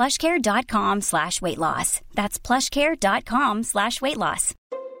 visit plushcare.com/weightloss. That's plushcare.com/weightloss.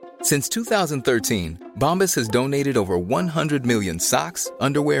 Since 2013, Bombas has donated over 100 million socks,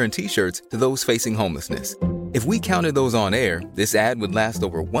 underwear, and T-shirts to those facing homelessness. If we counted those on air, this ad would last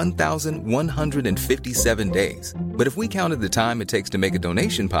over 1,157 days. But if we counted the time it takes to make a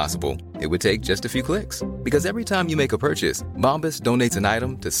donation possible, it would take just a few clicks. Because every time you make a purchase, Bombas donates an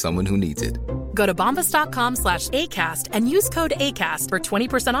item to someone who needs it. Go to bombas.com/ACAST and use code ACAST for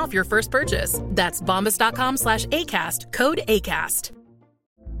 20% off your first purchase. That's bombas.com/ACAST, code ACAST.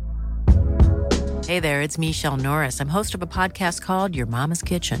 Hey there, it's Michelle Norris. I'm host of a podcast called Your Mama's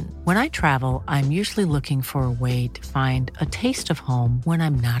Kitchen. When I travel, I'm usually looking for a way to find a taste of home when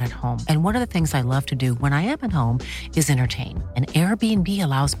I'm not at home. And one of the things I love to do when I am at home is entertain. And Airbnb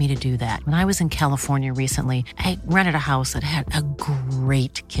allows me to do that. When I was in California recently, I rented a house that had a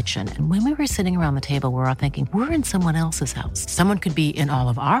great kitchen. And when we were sitting around the table, we were all thinking, we're in someone else's house. Someone could be in all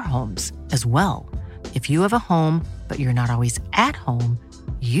of our homes as well. If you have a home, but you're not always at home,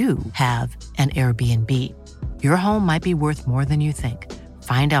 you have an Airbnb. Your home might be worth more than you think.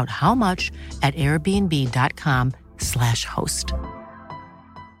 Find out how much at airbnb.com/host.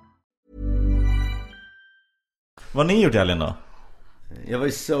 Vad har ni gjort i helgen då? Jag var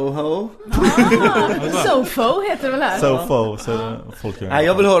i Soho. Sofo heter det väl här? Sofo, så folk. Nej,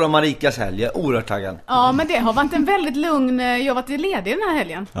 jag vill höra om Marikas helg. Jag är oerhört taggad. Ja, men det har varit en väldigt lugn. Jag har varit ledig den här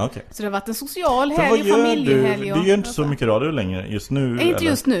helgen. Okay. Så det har varit en social helg, familjehelg. Du gör inte så mycket radio längre just nu. Inte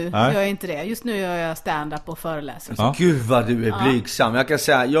just nu, jag gör inte det. Just nu gör jag stand-up och föreläser. Ja. Gud vad du är blygsam. Jag kan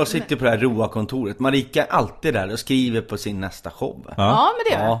säga, jag sitter på det här ROA-kontoret. Marika är alltid där och skriver på sin nästa show. Ja, men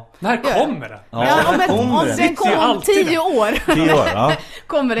det gör jag. När kommer det? Om den kommer om 10 år. 10 år, ja.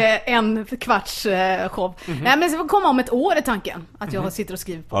 Kommer det en kvarts show. Nej, men det kommer komma om ett år är tanken. Att jag sitter och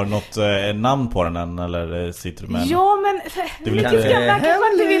skriver på. Har du något namn på den än? Eller sitter du med? Ja, men det kanske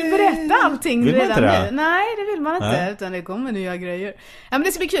man inte vill berätta allting vill redan nu. Nej, det vill man inte. Utan det kommer nya grejer. Ja, men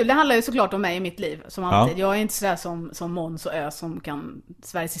det ska bli kul. Det handlar ju såklart om mig i mitt liv. Som alltid. Jag är inte sådär som Måns och Ö som kan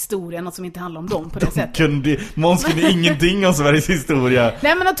Sveriges historia. Något som inte handlar om dem på det sättet. Måns kunde ingenting om Sveriges historia.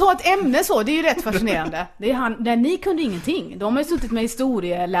 Nej, men att ta ett ämne så, det är ju rätt fascinerande. Det är där ni kunde ingenting. De har ju suttit med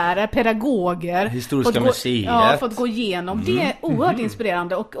historielärare, pedagoger, Historiska museet. Fått gå igenom. Det är oerhört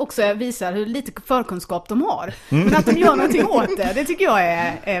inspirerande och också visar hur lite förkunskap de har. Men att de gör någonting åt det tycker jag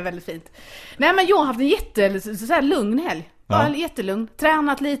är väldigt fint. Nej, men jag har haft en lugn helg. Bara jättelugn.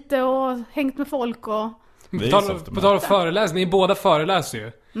 Tränat lite och hängt med folk och... På tal om föreläsning, ni båda föreläser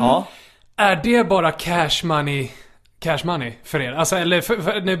ju. Ja. Är det bara cash money för er? Alltså,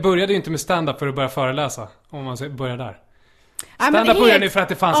 eller ni började ju inte med stand-up för att börja föreläsa. Om man börjar där. Stand-up började ni för att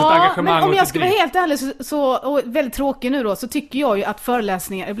det fanns ett engagemang. Men om jag ska vara helt ärlig så och väldigt tråkig nu då, så tycker jag ju att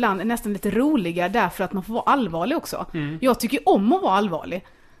föreläsningar ibland är nästan lite roliga därför att man får vara allvarlig också. Jag tycker om att vara allvarlig.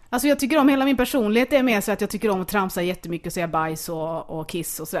 Alltså jag tycker om hela min personlighet. Det är mer så att jag tycker om att tramsa jättemycket och säga bajs och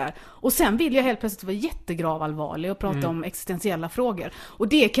kiss och sådär. Och sen vill jag helt plötsligt vara jättegrav allvarlig och prata om existentiella frågor. Och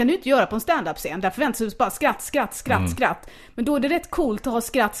det kan du inte göra på en stand-up-scen. Där förväntas du bara skratt. Men då är det rätt coolt att ha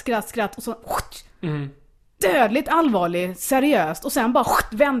skratt och så... dödligt allvarlig, seriöst och sen bara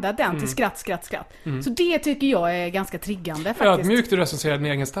vända den till skratt. Så det tycker jag är ganska triggande faktiskt. Ja, mjukt du recenserar din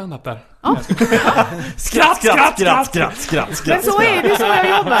egen stand-up där. Ja. Skratt. Men så är det så jag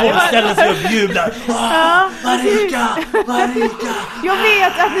jobbar. Folk ställer sig upp och jublar. Marika. Jag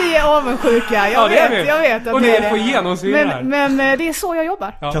vet att ni är avundsjuka. Jag vet att och ni är det. Får genomsyra men det är så jag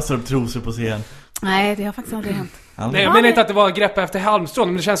jobbar. Ja. Kastar upp trosor på scen. Nej, det har faktiskt aldrig hänt. Nej, jag menar inte att det var greppa efter halmstrån,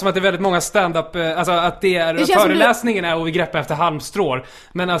 men det känns som att det är väldigt många stand-up, alltså att det är föreläsningen är och greppa efter halmstrån,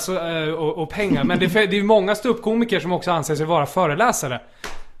 men alltså och pengar, men det är ju många ståuppkomiker som också anser sig vara föreläsare.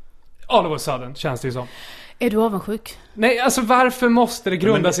 All of a sudden känns det ju som. Är du avundsjuk? Nej, alltså varför måste det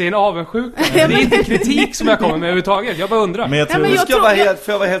grunda sig i en avundsjuk? Det är inte kritik som jag kommer med överhuvudtaget. Jag bara undrar. Men jag tror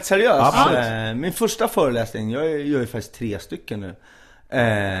jag vara helt seriös. Min första föreläsning, jag gör ju faktiskt 3 stycken nu.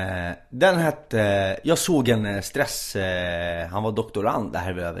 Den hette, jag såg en stress, han var doktorand, det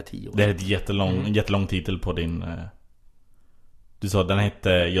här var över 10 år. Det är ett jättelång titel på din. Du sa den hette,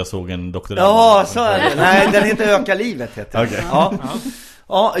 jag såg en doktorand. Ja, så är det. Nej, den heter Öka livet heter okay.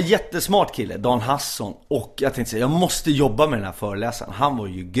 Ja, jättesmart kille, Dan Hasson. Och jag tänkte säga, jag måste jobba med den här föreläsaren. Han var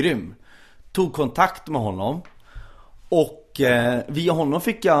ju grym. Tog kontakt med honom. Och via honom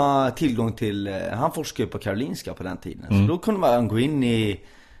fick jag tillgång till, han forskade på Karolinska på den tiden. Så då kunde man gå in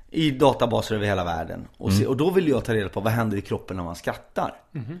i databaser över hela världen och se, och då ville jag ta reda på vad händer i kroppen när man skrattar.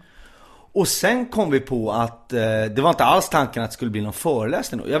 Och sen kom vi på att det var inte alls tanken att det skulle bli någon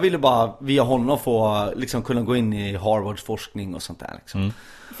föreläsning. Jag ville bara via honom få liksom, kunna gå in i Harvards forskning och sånt där liksom.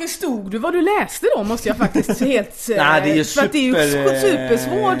 Förstod du vad du läste då? Måste jag faktiskt helt... Nej, det är ju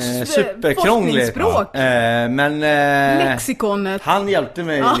supersvårt forskningsspråk. Men lexikonet. Han hjälpte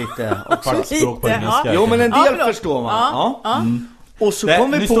mig lite. Och språk på engelska. Jo, men en del förstår man. Och så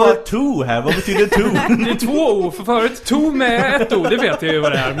kom vi på att to här, vad betyder to? Det är 2 ord för förut. To med 1 ord, det vet jag ju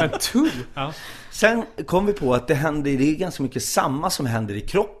vad det är. Men to. Ja. Sen kom vi på att det är ganska mycket samma som händer i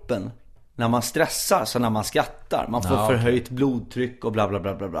kroppen när man stressar, så när man skrattar. Man får förhöjt blodtryck och bla bla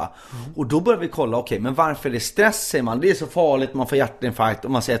bla bla bla. Och då börjar vi kolla, okej, men varför är det stress, säger man? Det är så farligt, man får hjärtinfarkt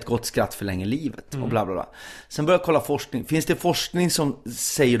och man säger ett gott skratt förlänger livet och bla bla bla. Sen börjar jag kolla forskning. Finns det forskning som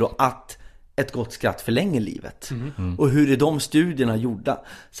säger då att ett gott skratt förlänger livet? Och hur är de studierna gjorda?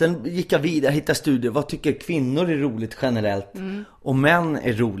 Sen gick jag vidare, hittade studier. Vad tycker kvinnor är roligt generellt? Och män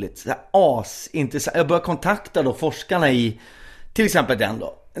är roligt? Så här, intressant. Jag började kontakta då forskarna i, till exempel den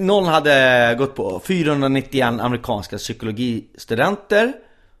då. Någon hade gått på 491 amerikanska psykologistudenter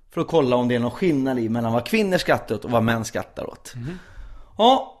för att kolla om det är någon skillnad i mellan vad kvinnor skrattar åt och vad män skrattar åt.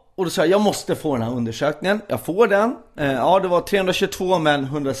 Ja, och då sa jag måste få den här undersökningen. Jag får den. Ja, det var 322 män,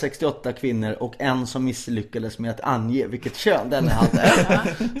 168 kvinnor och en som misslyckades med att ange vilket kön den hade.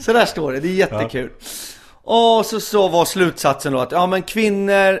 Så där står det är jättekul. Och så var slutsatsen då att men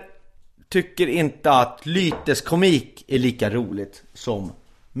kvinnor tycker inte att lyteskomik är lika roligt som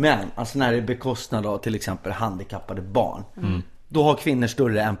män. Alltså när det är bekostnad av till exempel handikappade barn. Då har kvinnor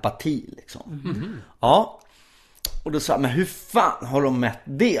större empati liksom. Ja. Och då sa jag, men hur fan har de mätt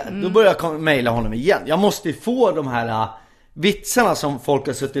det? Då började jag mejla honom igen. Jag måste ju få de här vitsarna som folk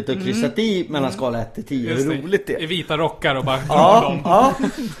har suttit och kryssat i mellan skala 1 till 10. Hur roligt det är. I vita rockar och bara dem. Ja.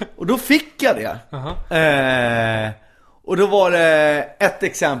 Och då fick jag det. Och då var det ett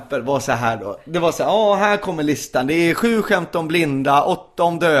exempel var så här då. Det var så här, här kommer listan. Det är 7 skämt om blinda, 8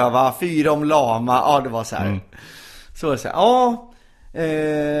 om döva, 4 om lama. Ja, det var så här. Så var det så här,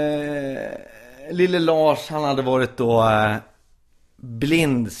 lille Lars, han hade varit då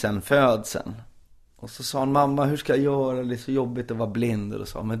blind sen födseln. Och så sa han, mamma, hur ska jag göra? Det är så jobbigt att vara blind. Och då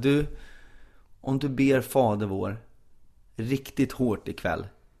sa han, men du, om du ber Fader vår riktigt hårt ikväll,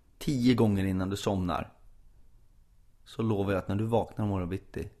 10 gånger innan du somnar, så lovar jag att när du vaknar morgon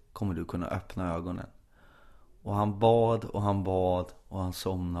bitti kommer du kunna öppna ögonen. Och han bad och han bad och han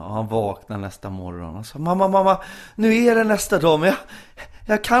somnade. Och han vaknade nästa morgon och sa, mamma, nu är det nästa dag, men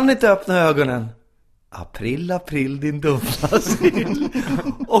jag kan inte öppna ögonen. April, din dubbla sill.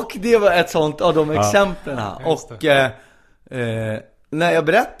 Och det var ett sånt av de exemplen här. Och när jag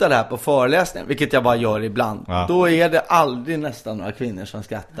berättar det här på föreläsningen, vilket jag bara gör ibland, då är det aldrig nästan några kvinnor som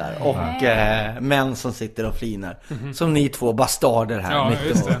skrattar och män som sitter och flinar. Som ni två bastarder här. Ja,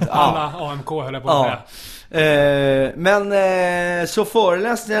 just det. Alla AMK höll jag på med. Men så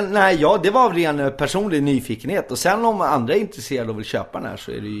föreläsningen, det var av ren personlig nyfikenhet. Och sen om andra är intresserade och vill köpa den här,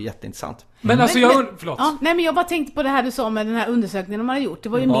 så är det ju jätteintressant. Men alltså förlåt. Ja, nej, men jag bara tänkte på det här du sa med den här undersökningen de har gjort. Det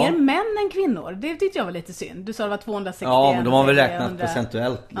var ju mer män än kvinnor. Det tyckte jag var lite synd. Du sa det var 260. Ja, men de har väl räknat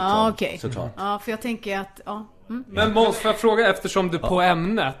procentuellt liksom, ja, okej. Såklart. Ja, för jag tänker att Men Måns, får jag fråga, eftersom du på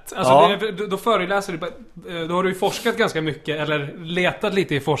ämnet, alltså då föreläser du, då har du ju forskat ganska mycket eller letat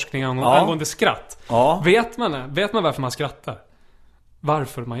lite i forskning angående skratt. Vet man varför man skrattar?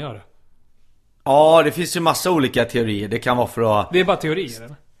 Varför man gör det? Ja, det finns ju massa olika teorier. Det kan vara för att... Det är bara teorier,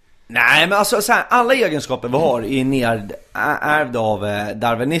 eller? Nej, men alltså så här, alla egenskaper vi har är nedärvda av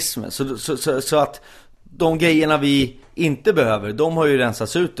darwinismen. Så att de grejerna vi inte behöver, de har ju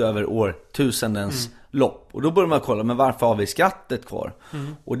rensats ut över årtusendens lopp. Och då börjar man kolla, men varför har vi skrattet kvar?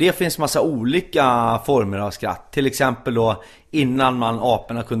 Och det finns massa olika former av skratt. Till exempel då, innan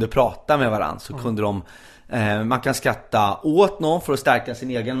aporna kunde prata med varandra, så kunde de... man kan skratta åt någon för att stärka sin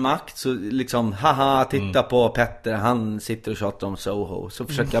egen makt. Så liksom, haha, titta på Petter, han sitter och tjatar om Soho. Så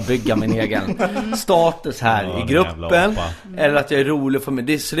försöker jag bygga min egen status här i gruppen. Eller att jag är rolig för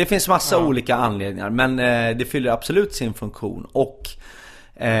mig. Så det finns massa olika anledningar. Men det fyller absolut sin funktion. Och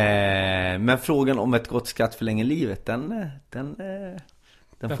men frågan om ett gott skratt förlänger livet, den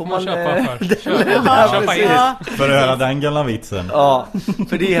får man köpa för. För att höra den gamla vitsen. Ja,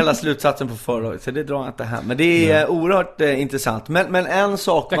 för det är hela slutsatsen på förlaget. Så det drar jag inte här. Men det är oerhört intressant. Men en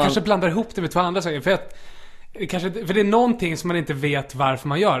sak jag kanske blandar ihop det med två andra saker. För det är någonting som man inte vet varför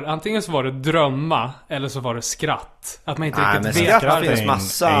man gör. Antingen så var det drömma, eller så var det skratt. Att man inte riktigt vet varför. Det finns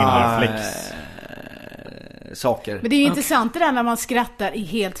massa saker. Men det är ju intressant det där när man skrattar i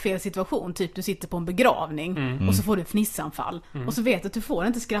helt fel situation. Typ du sitter på en begravning och så får du fnissanfall. Och så vet du att du får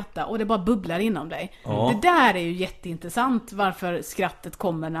inte skratta och det bara bubblar inom dig. Det där är ju jätteintressant, varför skrattet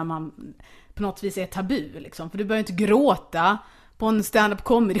kommer när man på något vis är tabu liksom. För du börjar inte gråta på en stand-up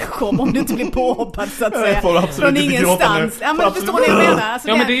comedy-show om du inte blir påhoppad så att säga från ingenstans. Ja, men förstår ni vad jag menar? Alltså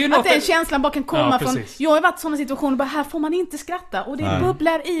men det är ju att den känslan bara kan komma från... Jag har varit i sådana situationer bara, här får man inte skratta och det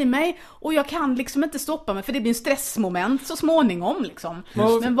bubblar i mig och jag kan liksom inte stoppa mig för det blir en stressmoment så småningom liksom.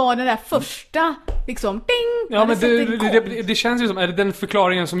 Men var det där första liksom ding. Ja, men det känns ju som, är det den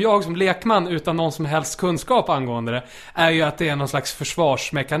förklaringen som jag som lekman utan någon som helst kunskap angående det, är ju att det är någon slags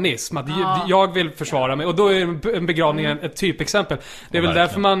försvarsmekanism, att jag vill försvara mig och då är en begravning ett typexempel. Det är väl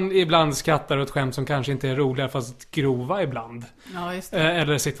därför man ibland skrattar åt skämt som kanske inte är roliga fast grova ibland. Ja, just det.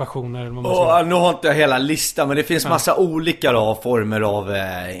 Eller situationer. Nu har inte jag hela listan, men det finns massa olika former av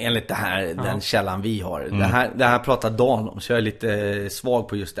enligt det här, den källan vi har. Det här pratar Dan om, så jag är lite svag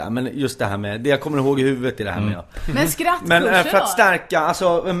på just det här. Men just det här med, det jag kommer ihåg i huvudet i det här med. Men skrattkurser Men för att stärka,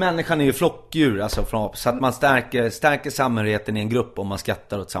 alltså människan är ju flockdjur, alltså så att man stärker samhörigheten i en grupp om man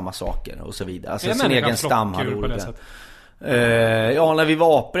skrattar åt samma saker och så vidare. Alltså sin egen stam har olika. När vi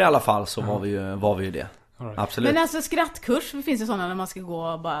var apor i alla fall så var vi ju det. Absolut. Men alltså skrattkurs, finns det sådana när man ska gå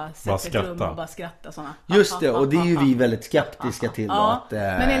och bara sätta ett rum och bara skratta sådana? Just det, och det är ju vi väldigt skeptiska till då, att,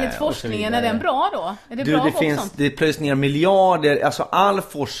 men enligt forskningen, är den bra då? Är det bra det plöjs ner miljarder, alltså all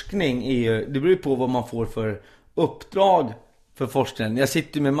forskning är ju, det beror ju på vad man får för uppdrag för forskningen. Jag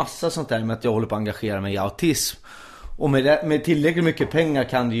sitter med massa sånt där med att jag håller på att engagera mig i autism. Och med tillräckligt mycket pengar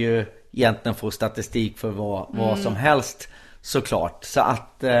kan du ju egentligen få statistik för vad som helst såklart. Så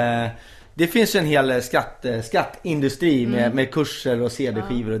att det finns ju en hel skattindustri med kurser och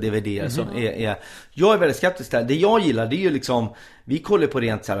CD-skivor och DVD som är jag är väldigt skeptisk där. Det jag gillar, det är ju liksom, vi kollar på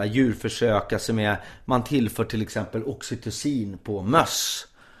rent så här djurförsök, alltså man tillför till exempel oxytocin på möss.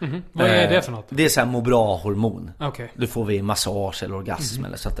 Vad är det för något? Det är så här må bra-hormon. Okay. Du får vid massage eller orgasm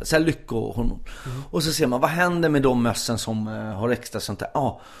eller så här lyckohormon. Och så ser man, vad händer med de mössen som har extra sånt där?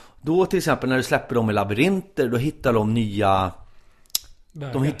 Då till exempel när du släpper dem i labyrinter, då hittar de nya...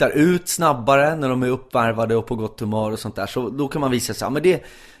 De hittar ut snabbare när de är uppvärvade och på gott humör och sånt där. Så då kan man visa sig, men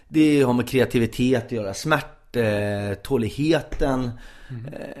det har med kreativitet att göra. Smärttåligheten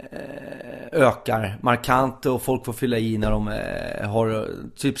ökar markant och folk får fylla i när de har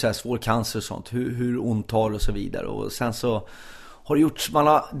typ så här svår cancer och sånt. Hur ont har och så vidare. Och sen så har det gjorts, man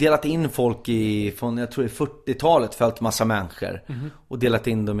har delat in folk från, jag tror det är 40-talet, följt massa människor och delat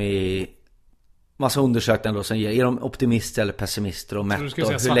in dem i massa undersökningar då som ger, är de optimister eller pessimister och mätt. Du skulle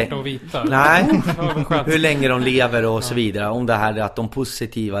säga svarta och vita. Nej, hur länge de lever och så vidare. Om det här är att de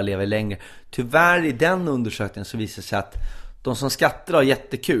positiva lever längre. Tyvärr i den undersökningen så visar det sig att de som skrattar har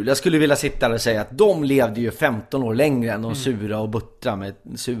jättekul. Jag skulle vilja sitta där och säga att de levde ju 15 år längre än de sura och buttra med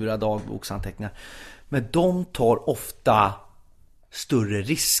sura dagboksanteckningar. Men de tar ofta större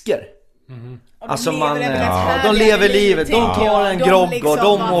risker. Alltså de lever livet. De tar en grogg liksom, och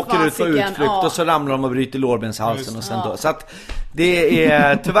de åker ut på utflykt och så ramlar de och bryter lårbenshalsen och sen dör. Så att det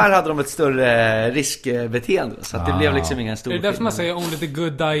är, tyvärr hade de ett större riskbeteende. Så att det blev liksom ingen stor. Det är därför man säger only the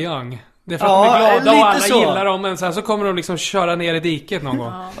good die young. Det är för att de är glada och alla så gillar dem, men sen så kommer de liksom köra ner i diket någon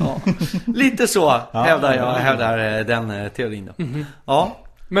gång. Lite så hävdar den teorin då. Ja.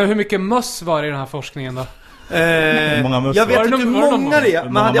 Men hur mycket möss var det i den här forskningen då? Jag vet inte hur många det är,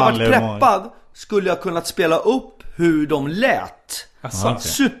 men hade jag varit preppad skulle jag kunnat spela upp hur de lät.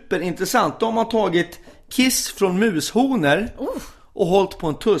 Superintressant. De har tagit kiss från mushonor och hållit på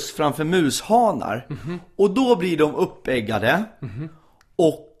en tuss framför mushanar. Och då blir de uppäggade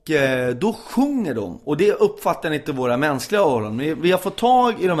och då sjunger de. Och det uppfattar inte våra mänskliga öron. Vi har fått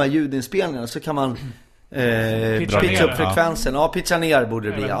tag i de här ljudinspelningarna, så kan man pitcha upp frekvensen. Ja, pitcha ner borde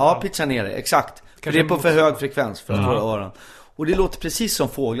det bli. Ja, pitcha ner det, exakt. För det är på för hög frekvens för våra öron. Och det låter precis som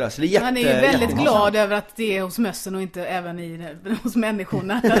fåglar. Så det är han är ju väldigt glad över att det är hos mössen och inte även hos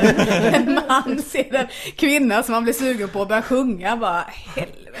människorna. En man ser en kvinna som man blir sugen på och börjar sjunga. Bara,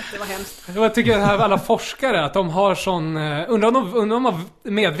 helvete vad hemskt. Jag tycker att alla forskare, att de har sån... Undrar om de är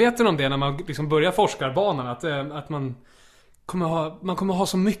medveten om det när man liksom börjar forskarbanan. Att man kommer ha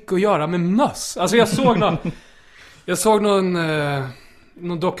så mycket att göra med möss. Alltså jag såg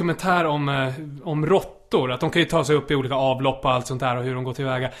någon dokumentär om råttor, att de kan ju ta sig upp i olika avlopp och allt sånt där och hur de går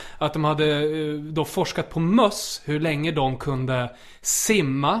tillväga. Att de hade då forskat på möss, hur länge de kunde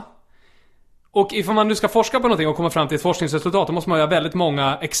simma. Och ifall man nu ska forska på någonting och komma fram till ett forskningsresultat, då måste man ha väldigt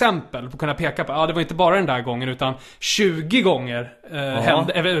många exempel på att kunna peka på. Ja, det var inte bara den där gången, utan 20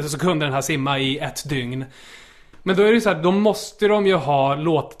 gånger så kunde den här simma i 1 dygn. Men då är det så här, då måste de ju ha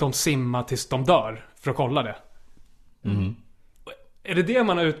låtit dem simma tills de dör för att kolla det. Är det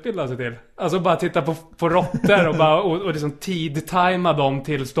man har utbildat sig till? Alltså bara titta på råttor och liksom tid-tajma dem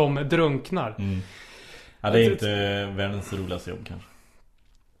tills de drunknar. Ja, det är inte världens roligaste jobb kanske.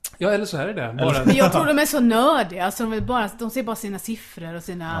 Ja, eller så är det. Men jag tror de är så nördiga. Alltså de ser bara sina siffror och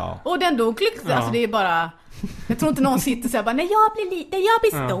sina... Och den dog lyckligt. Alltså det är bara... Jag tror inte någon sitter så här bara, när jag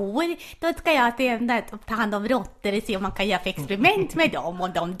blir stor, då ska jag ta hand om råttor och se om man kan göra experiment med dem och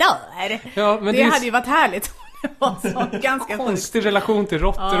de dör. Ja, men det hade ju varit härligt. Det var så ganska konstig relation till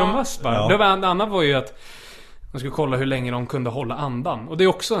råttor och möss bara. Det var en annan var ju att man skulle kolla hur länge de kunde hålla andan. Och det är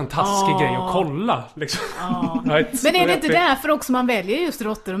också en taskig grej att kolla liksom. Right. Men är det inte därför också man väljer just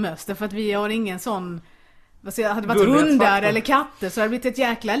råttor och möss? För att vi har ingen sån... Hade det varit hundar eller katter så hade det blivit ett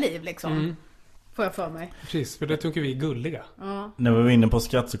jäkla liv liksom. Får jag för mig. Precis, för det tycker vi är gulliga. När vi var inne på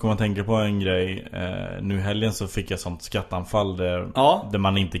skatt så kom jag tänka på en grej. Nu i helgen så fick jag sånt skattanfall där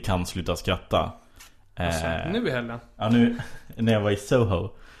man inte kan sluta skratta. Nu i helgen? Ja, nu när jag var i Soho.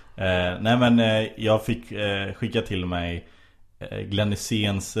 Jag fick skicka till mig Glenn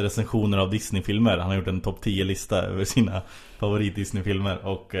Hyséns recensioner av Disney-filmer. Han har gjort en topp 10-lista över sina favorit Disney-filmer.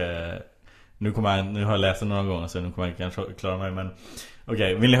 Och nu har jag läst den några gånger, så nu kommer jag kanske klara mig. Men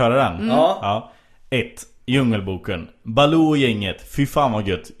okej, vill ni höra den? Ja. 1. Djungelboken. Baloo och gänget. Fy fan vad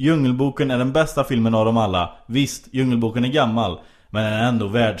gött. Djungelboken är den bästa filmen av dem alla. Visst, Djungelboken är gammal, men den är ändå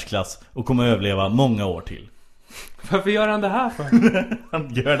världsklass och kommer överleva många år till. Varför gör han det här för?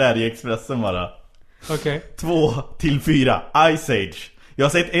 Han gör det här i Expressen bara. Okej. 2-4. Ice Age. Jag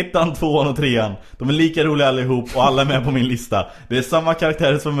har sett 1, 2 och 3. De är lika roliga allihop och alla är med på min lista. Det är samma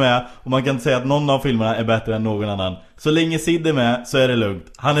karaktärer som är med och man kan inte säga att någon av filmerna är bättre än någon annan. Så länge Sid är med så är det lugnt.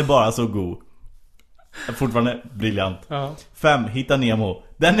 Han är bara så god. Fortfarande briljant. 5. Hitta Nemo.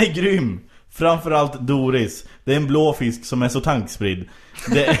 Den är grym. Framförallt Doris. Det är en blå fisk som är så tankspridd.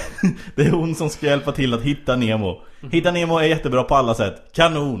 Det är hon som ska hjälpa till att hitta Nemo. Hitta Nemo är jättebra på alla sätt.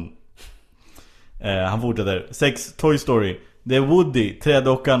 Kanon. Han fortsätter. 6. Toy Story. Det är Woody,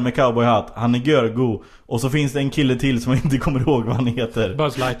 trädockan med cowboyhatt. Han är görgo. Och så finns det en kille till som jag inte kommer ihåg vad han heter.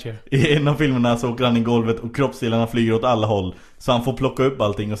 Buzz Lightyear. I en av filmerna så åker han i golvet och kroppsdelarna flyger åt alla håll. Så han får plocka upp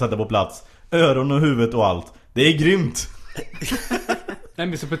allting och sätta på plats. Öron och huvudet och allt. Det är grymt.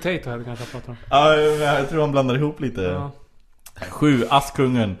 Mr. Potato hade kanske pratat om. Ja, jag tror han blandar ihop lite. 7.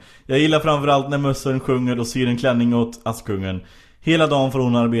 Askungen. Jag gillar framförallt när mössen sjunger och syr en klänning åt Askungen. Hela dagen får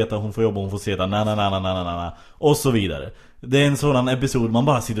hon arbeta, hon får jobba, hon får seta na och så vidare. Det är en sådan episod man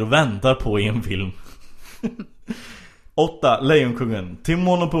bara sitter och väntar på i en film. 8. Lejonkungen.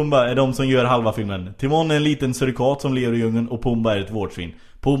 Timon och Pumba är de som gör halva filmen. Timon är en liten surikat som lever i djungeln och Pumba är ett vårdsvin.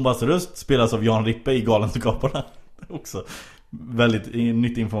 Pumbas röst spelas av Jan Rippe i Galenskaparna. Också väldigt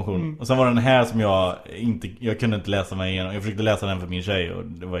nyttig information. Och sen var den här som jag kunde inte läsa mig igenom. Jag försökte läsa den för min tjej och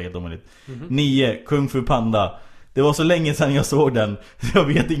det var helt omöjligt. 9. Kung Fu Panda. Det var så länge sedan jag såg den. Jag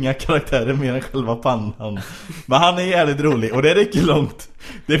vet inga karaktärer mer än själva pandan. Men han är jävligt rolig och det räcker långt.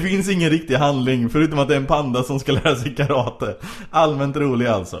 Det finns ingen riktig handling förutom att det är en panda som ska lära sig karate. Allmänt rolig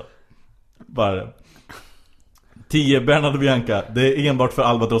alltså. Bara. 10. Bernard och Bianca. Det är enbart för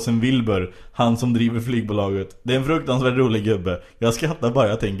Albatrossen Wilbur. Han som driver flygbolaget. Det är en fruktansvärt rolig gubbe. Jag skrattar bara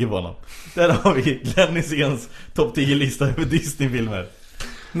jag tänker på honom. Där har vi Glenn Hyséns topp 10-lista över Disney-filmer.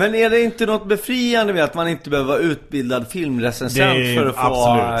 Men är det inte något befriande med att man inte behöver vara utbildad filmrecensent för att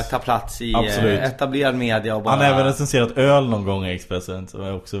få ta plats i etablerad media och bara... Han har även recenserat öl någon gång i Expressen, som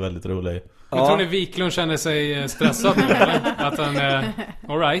är också väldigt rolig. Men tror ni Wiklund känner sig stressad nu, eller? Att han är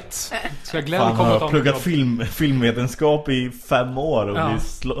alright. Ska Glenn komma och pluggat filmvetenskap i 5 år och blir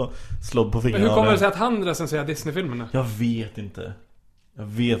slådd på fingrarna. Hur kommer det sig att han recenserar Disney-filmerna? Jag vet inte. Jag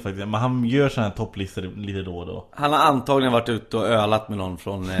vet faktiskt, men han gör såna här topplistor lite då och då. Han har antagligen varit ute och ölat med någon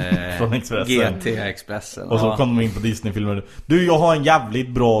från GT Expressen. Och så kom de in på Disney-filmer. Du, jag har en jävligt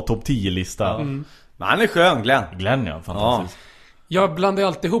bra topp 10-lista. Men han är skön, Glenn. Glenn, ja, fantastiskt. Jag blandar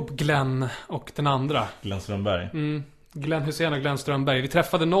alltid ihop Glenn och den andra. Glenn Strömberg. Glenn Hysén och Glenn Strömberg. Vi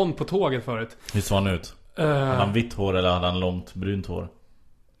träffade någon på tåget förut. Hur såg han ut? Hade han vitt hår eller hade han långt brunt hår?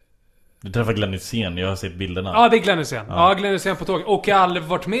 Du träffar Glenn Hysén, jag har sett bilderna. Ja, det är Glenn Hysén. Ja, Glenn Hysén på tåget. Och jag har aldrig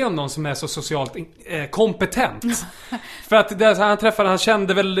varit med om någon som är så socialt kompetent. För att det, han träffade, han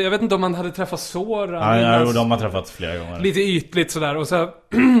kände väl, jag vet inte om han hade träffat Soran. Ja, de har träffats flera gånger. Lite ytligt sådär. Och så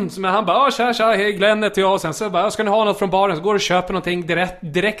han bara, tja, hej Glenn heter jag. Och sen så bara, ska ni ha något från baren? Så går du och köper någonting,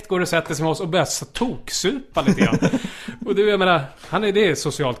 direkt går du och sätter sig med oss och börjar så toksupa lite grann. Och det, jag menar, det är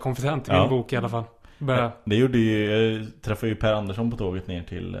socialt kompetent i min bok i alla fall. Det gjorde ju, jag träffade ju Per Andersson på tåget ner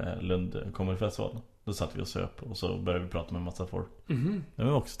till Lund Comedy Festival. Då satt vi och söp och så började vi prata med en massa folk. Det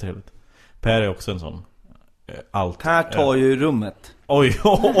var också trevligt. Per är också en sån Per tar ju rummet. Oj,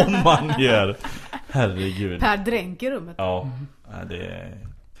 om man gör. Herregud. Per dränker rummet. Ja, det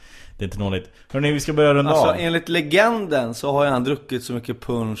är inte något. Hörrni, vi ska börja runda av. Enligt legenden så har han druckit så mycket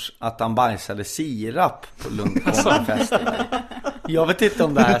punch att han bajsade sirap på Lund Comedy Festival. Jag vet inte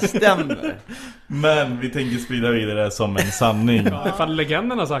om det här stämmer. Men vi tänker sprida vidare som en sanning. Ja, ifall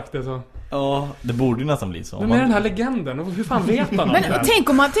legenden har sagt det så. Ja, det borde ju nästan bli så. Men är den här legenden? Hur fan vet han? Men tänk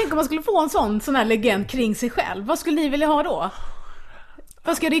om man skulle få en sån här legend kring sig själv. Vad skulle ni vilja ha då?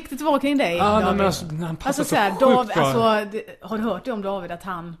 Vad ska riktigt vara kring dig? Men han passar så här, sjukt bra. Har du hört det om David att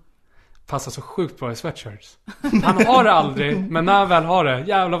han passar så sjukt bra i sweatshirts. Han har det aldrig, men när han väl har det,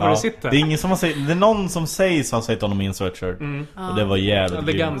 jävlar vad det sitter. Det är ingen som har sagt, det är någon som sägs ha sett honom i en sweatshirt. Och det var jävligt.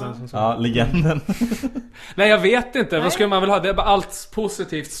 Legenden. Ja, legenden. Nej, jag vet inte. Vad skulle man väl ha? Det är bara allt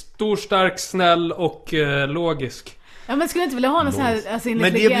positivt. Stor, stark, snäll och logisk. Ja, men skulle inte vilja ha någon sån här, alltså, men det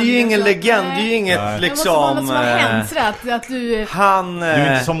blir ju ingen legend, det är ju inget liksom... Det måste vara något som har hänt så att du... Du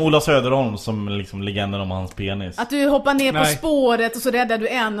är inte som Ola Söderholm som liksom legenden om hans penis. Att du hoppar ner på spåret och så räddar du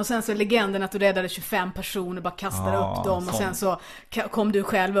en och sen så är legenden att du räddade 25 personer, bara kastar upp dem och sen så kom du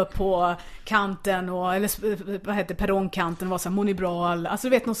själv upp på kanten och, eller vad heter perrongkanten och var så här monibral. Alltså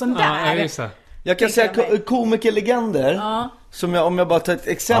du vet något sånt där. Jag kan säga komikerlegender som om jag bara tar ett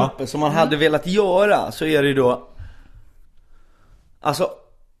exempel som man hade velat göra, så är det då. Alltså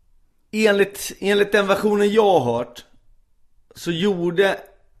enligt den versionen jag har hört så gjorde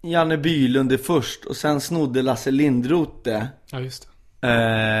Janne Bylund det först och sen snodde Lasse Lindroth det. Ja, just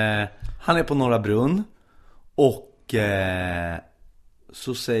det. Han är på Norra Brunn och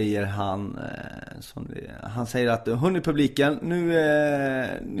så säger han han säger att hörni publiken, nu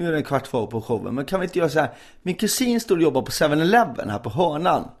är det en kvart kvar på showen, men kan vi inte göra så här? Min kusin står och jobbar på 7-Eleven här på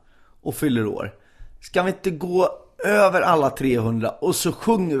hörnan och fyller år. Ska vi inte gå över alla 300 och så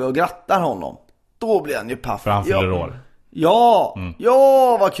sjunger vi och grattar honom? Då blir han ju paff. För han fyller år. Ja,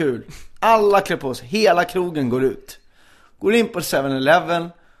 ja, vad kul. Alla klär på sig, hela krogen går ut. Går in på 7-Eleven,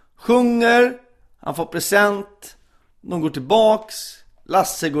 sjunger, han får present, de går tillbaks.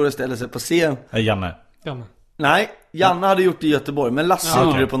 Lasse går och ställer sig på scen. Janne. Nej, Janne hade gjort det i Göteborg, men Lasse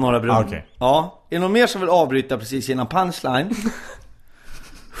gjorde det på Norra Brunn. Okay. Ja, är det någon mer som vill avbryta precis innan punchline?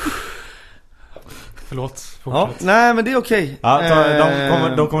 Förlåt. Ja, nej, men det är okej. Ja,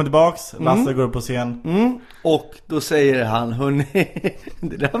 de kommer tillbaks. Lasse går upp på scen. Och då säger han, hörni,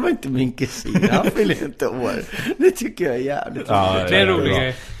 det där var inte min kusin. Han fyller inte år. Det tycker jag är jävligt roligt. Det är en rolig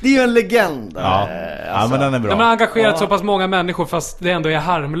grej. Det är ju en legend. Ja, men den är bra. De har engagerat så pass många människor, fast det ändå är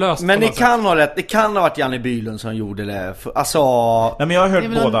harmlöst. Men ni kan ha rätt. Det kan ha varit Janne Bylund som gjorde det. Nej, men jag har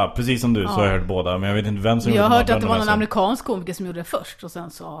hört båda. Precis som du så har jag hört båda. Men jag vet inte vem som gjorde det. Jag har hört att det var någon amerikansk komiker som gjorde det först. Och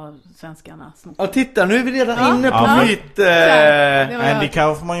sen så svenskarna. Ja, titta, nu är vi redan inne på mitt... Andy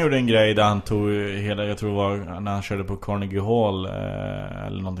Kaufman gjorde en grej där han tog hela, jag tror det var när han körde på Carnegie Hall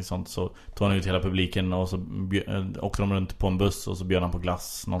eller någonting sånt, så tog han ut hela publiken och så åkte de runt på en buss och så bjöd han på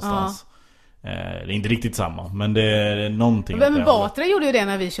glass någonstans. Det är inte riktigt samma, men det är någonting. Men Batra gjorde ju det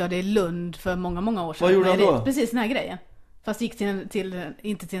när vi körde i Lund för många år sedan. Vad gjorde han då? Precis den här grejen. Fast gick inte till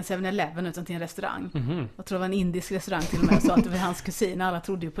en 7-Eleven utan till en restaurang. Jag tror det var en indisk restaurang till och med. Så att det var hans kusin, alla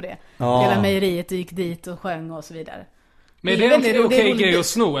trodde ju på det. Hela mejeriet gick dit och sjöng och så vidare. Men det är en okej grej att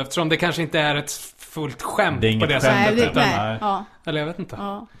sno, eftersom det kanske inte är ett fullt skämt på det sättet. Eller jag vet inte.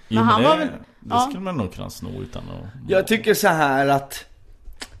 Ja. Men han var väl... Det skulle man nog kunna sno utan att... Jag tycker så här att...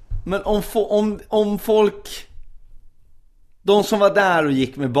 Men om folk... De som var där och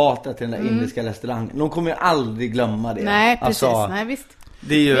gick med Batra till den där indiska restaurangen, de kommer ju aldrig glömma det. Nej, precis. Nej, visst.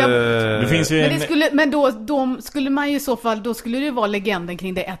 Det är ju... Det finns ju men då skulle man ju i så fall... Då skulle det ju vara legenden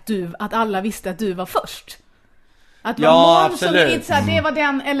kring det att alla visste att du var först. Att man absolut. Som det var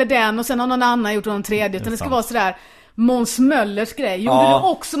den eller den och sen har någon annan gjort någon tredje. Utan det ska vara sådär Måns Möllers grej. Gjorde du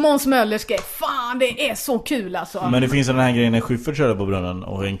också Måns Möllers grej? Fan, det är så kul alltså. Men det finns den här grejen när Schyffert körde på brunnen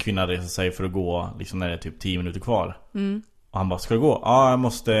och en kvinna reser sig för att gå liksom när det är typ 10 minuter kvar. Och han bara, ska du gå? Ja, jag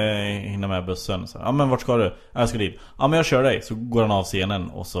måste hinna med bussen. Så, ja, men vart ska du? Jag ska dit. Ja, men jag kör dig. Så går han av scenen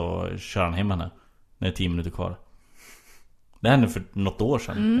och så kör han hem henne när det är 10 minuter kvar. Det hände för något år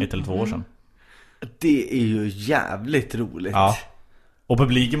sedan, 1 eller 2 år sedan. Det är ju jävligt roligt. Ja. Och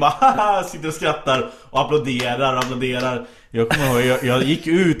publiken bara sitter och skrattar och applåderar. Jag kommer ihåg, jag gick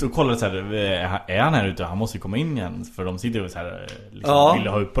ut och kollade så här, är han här ute? Han måste ju komma in igen. För de sitter ju så här liksom, ville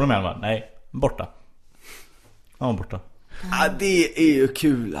ha upp på dem igen. Nej, borta. Han var borta. Ja, det är ju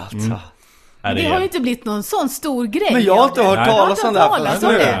kul alltså. Det har ju inte blivit någon sån stor grej. Men jag har inte hört talas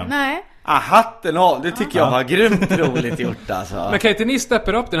om det. Nej. Hatten av, det tycker jag var grymt roligt gjort alltså. Men kan inte ni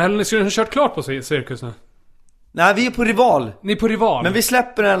steppa upp den? Eller har ni kört klart på Cirkus nu? Nej, vi är på Rival. Ni är på Rival? Men vi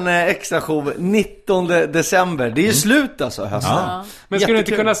släpper en extra show 19 december. Det är ju slut alltså hösten. Ja. Men skulle ni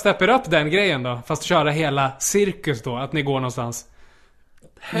inte kunna steppa upp den grejen då? Fast köra hela Cirkus då? Att ni går någonstans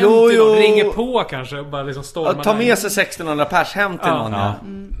hem till någon, ringer på kanske och bara liksom stormar. Ta med sig 1600 pers hem till någon. Ja.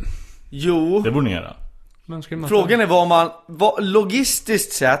 Jo. Det borde ni göra. Frågan är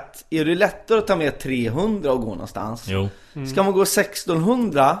logistiskt sett är det lättare att ta med 300 och gå någonstans. Jo. Ska man gå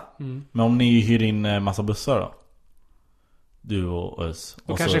 1600? Men om ni hyr in massa bussar då? Du och Ös.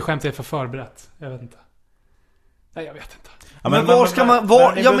 Och kanske skämt är för förberett. Jag vet inte. Nej, jag vet inte. Ja, men var ska man...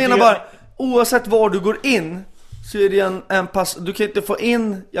 jag menar bara, oavsett var du går in så är det en pass... Du kan inte få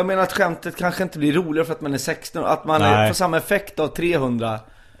in... Jag menar att skämtet kanske inte blir roligare för att man är 16. Att man får samma effekt av 300.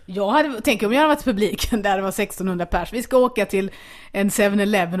 Tänk om jag hade varit i publiken där det var 1600 pers. Vi ska åka till en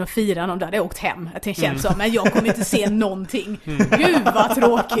 7-Eleven och fira någon där. Jag åkt hem. Jag tänkte så, men jag kommer inte se någonting. Gud vad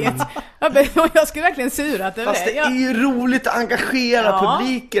tråkigt. Jag skulle verkligen surat över det. Fast det är ju roligt att engagera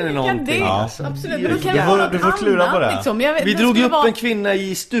publiken i någonting. Absolut. Du får klura på det. Liksom. Vi drog upp en kvinna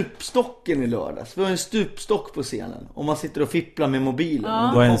i stupstocken i lördags. Vi har en stupstock på scenen. Och man sitter och fipplar med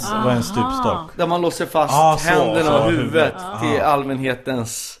mobilen. Vad är en stupstock? Där man låser fast händerna och huvudet till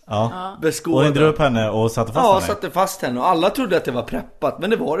allmänhetens beskåda. Och ni drog upp henne och satte fast henne? Ja, satte fast henne. Och alla trodde att det var preppat, men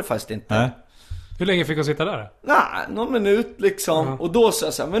det var det faktiskt inte. Nej. Hur länge fick hon sitta där? Nej, någon minut liksom. Ja. Och då sa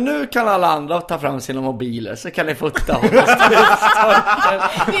jag så här, men nu kan alla andra ta fram sina mobiler, så kan ni fota.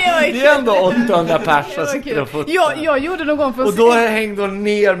 Det är ändå 800 personer som sitter och fotar. Jag gjorde någon gång för och då hängde hon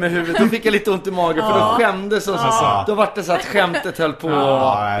ner med huvudet. Då fick jag lite ont i magen, för då skämdes och så. Då var det så att skämtet höll på.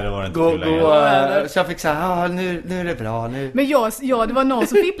 Nej, det var inte så jag fick så här, nu är det bra nu. Men det var någon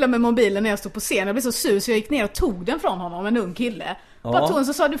som fipplade med mobilen när jag stod på scen. Jag blev så sur så jag gick ner och tog den från honom, en ung kille. Bara tog den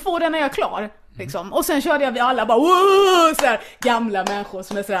så sa, du får den när jag är klar. Liksom. Och sen körde jag, vi alla bara sådär, gamla människor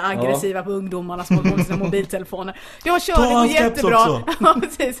som är sådär aggressiva på ungdomarna som har på sina mobiltelefoner. Jag körde det jättebra. Ja,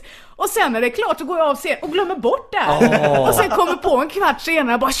 precis. Och sen när det är klart så går jag av scen och glömmer bort det. Och sen kommer på en kvart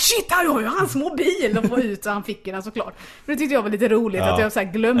senare och bara shit, här har ju hans mobil och få ut, så han fick den såklart. Men det tyckte jag var lite roligt att jag så här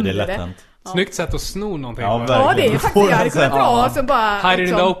glömde det. Snyggt sätt att sno någonting. Ja, det är faktiskt bra. Så bara, hide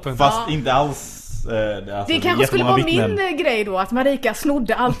in the open. Fast inte alls. Det kanske skulle vara min grej då, att Marika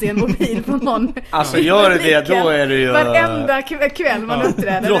snodde alltid en mobil från någon. Alltså gör det, då är det ju varenda kväll man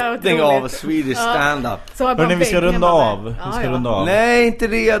uppträder. Drottning av Swedish stand-up. Hörrni, vi ska runda av. Nej, inte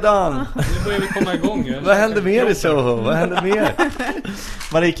redan. Nu börjar vi komma igång. Vad händer mer i Soho? Vad händer mer?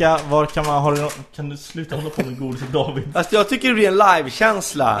 Marika, var kan du sluta hålla på med godis i David? Alltså jag tycker det blir en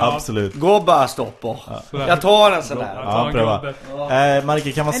live-känsla. Absolut. Gå bara stopp. Jag tar en sån där. Ja, pröva.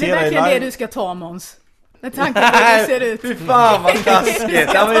 Marika, kan man se dig live? Är det verkligen det du ska ta, Måns? Med tanke på hur det ser ut. Fy fan vad taskigt.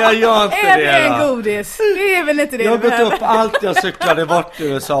 Ja, men jag gör inte det. Är det en godis? Det är väl inte det. Jag har gått upp allt jag cyklade bort i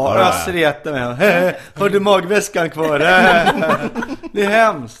USA. Ösrete med. Har du magväskan kvar? Det är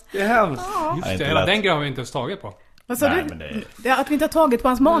hemskt. Det är hemskt. Just det, hela den grejen har vi inte ens tagit på. Vad sa du? Att vi inte har tagit på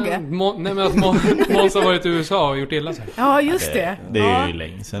hans mage? Nej, men att Måns har varit i USA och gjort illa sig. Ja, just det. Det är ju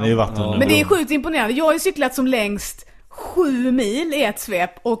länge sedan. Det är ju vatten. Men det är sjukt imponerande. Jag har ju cyklat som längst 7 mil i ett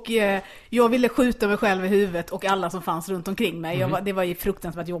svep och jag ville skjuta mig själv i huvudet och alla som fanns runt omkring mig. Det var ju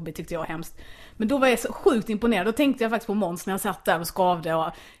fruktansvärt jobbigt, tyckte jag, hemskt. Men då var jag så sjukt imponerad. Då tänkte jag faktiskt på Måns när jag satt där och skavde och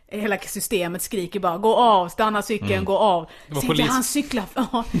hela systemet skriker bara gå av, stanna cykeln, gå av. Tänkte han cykla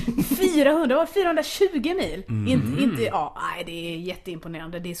 420 mil. Inte det är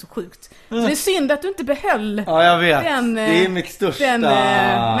jätteimponerande. Det är så sjukt. Så det är synd att du inte behöll. Ja, jag vet. Det är mitt största.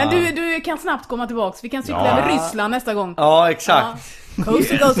 Men du kan snabbt komma tillbaka. Vi kan cykla över Ryssland nästa gång. Ja, exakt. Coast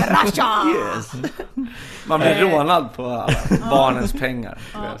to coast Russia. Yes. Man blir rånad på barnens pengar.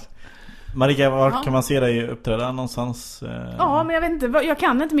 Marika, var kan man se dig uppträda någonstans? Ja, men jag vet inte, jag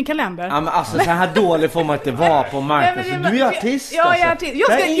kan inte min kalender. Ja, men alltså så här dålig får man inte vara på marknaden. Du är artist. Ja, jag är artist.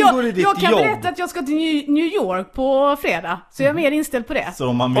 Jag kan berätta att jag ska till New York på fredag. Så jag är mer inställd på det.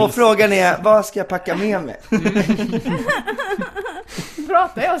 Så man vill... Och frågan är, vad ska jag packa med mig?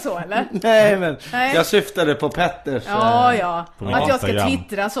 Pratar jag så, eller? Nej, men jag syftade på Petters. Ja. Att jag ska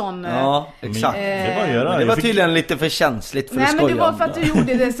twittra sån... Ja, exakt. Det var tydligen lite för känsligt för att skoja. Nej, men det var för att du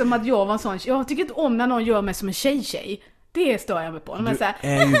gjorde det som att jag var sån. Jag tycker inte om när någon gör mig som en tjej. Det står jag med på. Du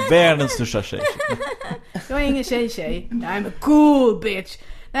är ju världens största tjej. Jag är ingen tjej. I'm a cool bitch.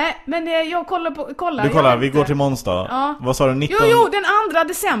 Nej, men jag kollar. Du kollar, vi går till Måns då. Ja. Vad sa du, 19? Jo, den 2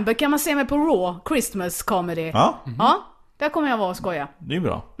 december kan man se mig på Raw Christmas Comedy. Ja. Ja, där kommer jag vara och skoja. Det är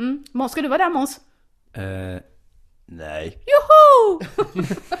bra. Måns, ska du vara där, Måns? Nej. Joho!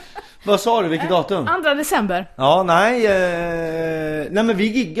 Vad sa du, vilket datum? 2 december. Ja, nej men vi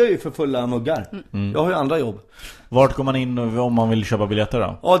giggar ju för fulla muggar. Jag har ju andra jobb. Vart går man in om man vill köpa biljetter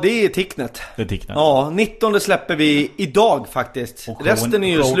då? Ja, det är Ticknet. Ja, 19 släpper vi idag faktiskt. Resten är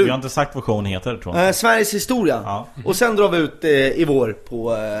ju slut. Vi har inte sagt vad showen heter, tror jag. Sveriges historia. Ja. Och sen drar vi ut i vår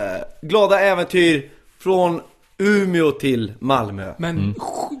på glada äventyr från Umeå till Malmö. Men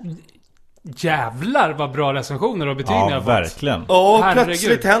jävlar vad bra recensioner och betyg ni har fått. Verkligen. Ja,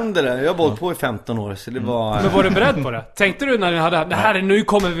 plötsligt händer det. Jag har hållit på i 15 år, så det var... Men var du beredd på det? Tänkte du när ni hade det här, nu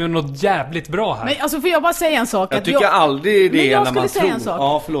kommer vi med något jävligt bra här? Men alltså, får jag bara säga en sak? Jag tycker aldrig det när man säga tror. En sak.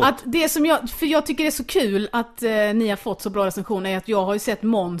 Ja, förlåt. Att det som jag tycker det är så kul att ni har fått så bra recensioner är att jag har ju sett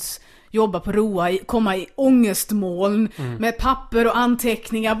Måns jobba på Roa, komma i ångestmoln med papper och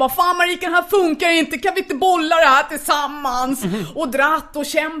anteckningar. Bara, fan Marika, den här funkar inte. Kan vi inte bolla det här tillsammans? Och dratt och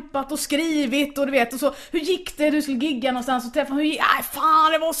kämpat och skrivit och du vet. Och så, hur gick det? Du skulle gigga någonstans och träffa.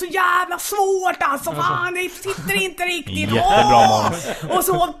 Fan, det var så jävla svårt alltså. Fan, det sitter inte riktigt. Jättebra, Måns. Och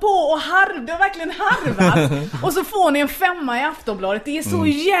så hållit på och verkligen harvat. Och så får ni en 5 i Aftonbladet. Det är så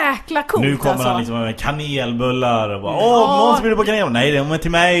jäkla coolt. Nu kommer han liksom med kanelbullar och bara, Måns bjuder på kanel. Nej, det är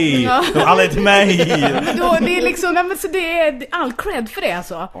till mig. Alla är till mig. Det är liksom, men så det är all cred för det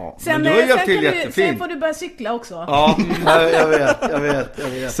alltså. Sen får du börja cykla också. Ja, jag vet.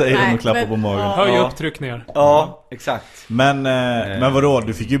 Säger de och klappar på magen. Höj upp, tryck ner. Ja, exakt. Men vadå,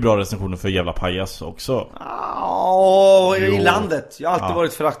 du fick ju bra recensioner för jävla pajas också. Ja, i landet. Jag har alltid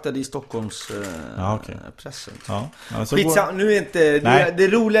varit föraktad i Stockholms pressen. Nu är inte det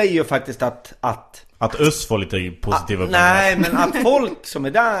roliga är ju faktiskt att Öss får lite positiva nej, men att folk som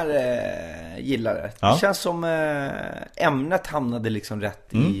är där gillar det. Det känns som ämnet hamnade liksom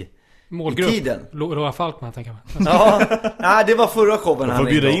rätt i målgrupp. I tiden. Loa Falkman tänker man. Nej, det var förra showen. Du får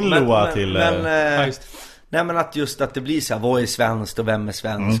bjuda in Loa till nej, men att just att det blir så här, vad är svenskt och vem är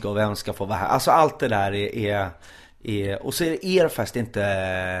svensk och vem ska få vara här. Alltså allt det där är och så är det faktiskt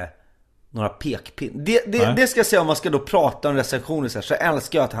inte några pekpinn. Det ska jag säga, om man ska då prata om recensioner så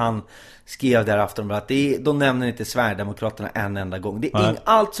älskar jag att han skrev där Aftonbladet att de nämner inte Sverigedemokraterna en enda gång. Det är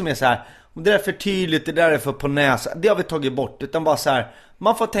allt som är så här, det där är för tydligt, det där är för på näsa. Det har vi tagit bort, utan bara så här,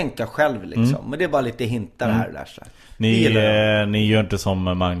 man får tänka själv liksom. Men det är bara lite hintar här och där så här. Ni gör inte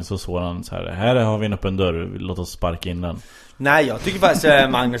som Magnus och Soran så här har vi en öppen dörr, låt oss sparka in den. Nej, jag tycker faktiskt att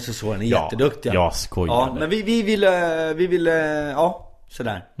Magnus och Soran är jätteduktiga. Jag skojar. Ja, men vi vill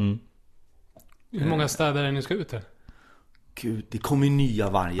sådär. Hur många städer är ni ska ut till? Gud, det kommer nya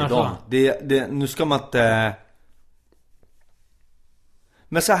varje dag. Nu ska man inte...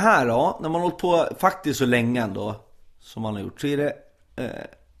 Men så här då, när man hållit på faktiskt så länge ändå som man har gjort, så är det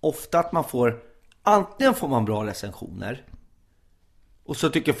ofta att man får, antingen får man bra recensioner och så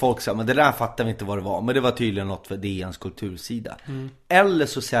tycker folk så här, men det där fattar vi inte vad det var, men det var tydligen något för DNs kultursida. Eller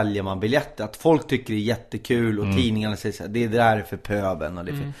så säljer man biljetter, att folk tycker det är jättekul och tidningarna säger så här, det där är för pöben och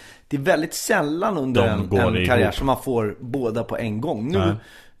det är väldigt sällan under en karriär som man får båda på en gång.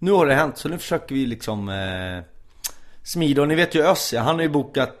 Nu har det hänt, så nu försöker vi liksom smida. Och ni vet ju Össi, han har ju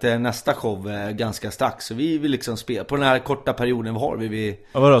bokat nästa show ganska strax. Så vi vill liksom spela på den här korta perioden vi har. Vi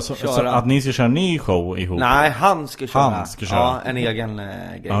vadå, så att ni ska köra en ny show ihop? Nej, han ska köra. Ja, en egen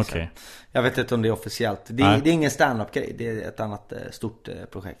grej. Okay. Jag vet inte om det är officiellt. Det är ingen stand-up-grej. Det är ett annat stort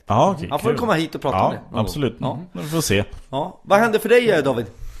projekt. Okay, han får komma hit och prata om det. Absolut. Vi får se. Vad händer för dig, David?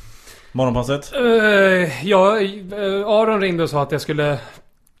 Morgonpasset? Aron ringde och sa att jag skulle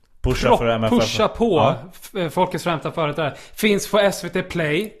pusha på Folkets främsta företrädare. Finns på SVT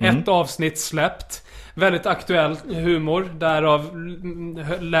Play. Ett avsnitt släppt. Väldigt aktuell humor, därav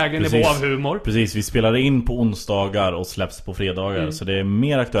lägre nivå av humor. Precis, vi spelar in på onsdagar och släpps på fredagar. Så det är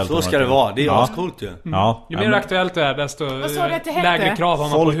mer aktuellt. Så ska det vara, det är ascoolt ju. Ju mer aktuellt det är, desto lägre krav har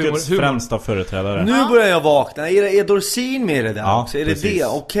man på humor. Folkets främsta företrädare. Nu börjar jag vakna. Är Dorsin med det där också? Är det det?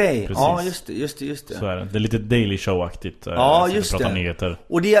 Okej. Ja, just det. Så är det. Det är lite Daily Show-aktigt. Ja, just det. Nyheter.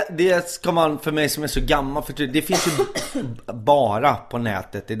 Och det ska man, för mig som är så gammal, för det finns ju bara på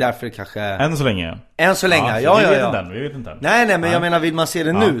nätet. Det är därför det kanske... Än så länge. Vi vet inte. Nej, men jag menar, vill man se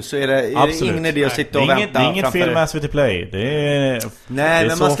det nu så är det ingen idé att sitta och vänta. Det är inget fel med SVT Play. Nej,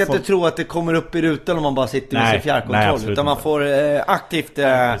 men man ska inte tro att det kommer upp i rutan om man bara sitter med sin fjärrkontroll, utan man får aktivt... Det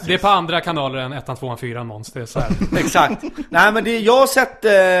är på andra kanaler än 1, 2, 4 Måns, det är så här. Exakt. Nej, men jag har sett...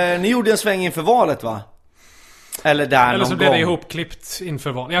 ni gjorde en sväng inför valet, va? Eller så blev det ihopklippt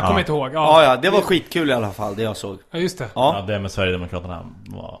inför valet. Jag kommer inte ihåg. Ja, det var skitkul i alla fall, det jag såg. Ja, just det. Ja, det med Sverigedemokraterna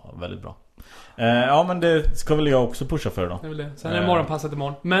var väldigt bra. Ja, men det ska väl jag också pusha för då. Det är väl det. Sen är det morgonpasset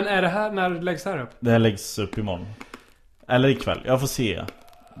imorgon. Men är det här, när läggs det här upp? Det här läggs upp imorgon. Eller ikväll, jag får se.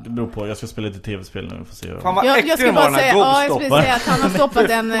 Det beror på, jag ska spela lite tv-spel nu. Får se. Jag ska bara säga att han har stoppat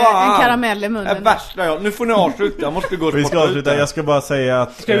en karamell i munnen. Nu får ni avsluta, jag måste gå. Vi ska avsluta, jag ska bara säga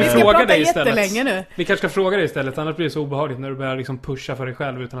att... Ska vi fråga dig istället? Nu. Vi kanske ska fråga dig istället, annars blir det så obehagligt när du börjar liksom pusha för dig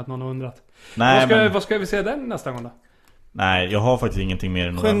själv utan att någon har undrat. Nej, vad ska vi se den nästa gång då? Nej, jag har faktiskt ingenting mer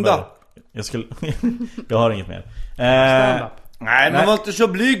än november. Jag har inget mer. Nej, men var inte så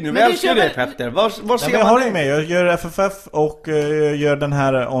blyg nu. Men jag älskar det, Petter. Var ser jag har inget mer. Jag gör FFF och gör den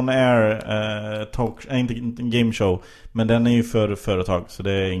här on air inte en game show, men den är ju för företag, så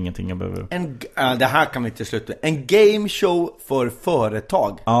det är ingenting jag behöver. Det här kan vi inte sluta. En game show för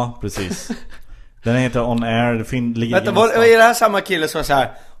företag. Ja, precis. Den heter on air. Är det här samma kille som är så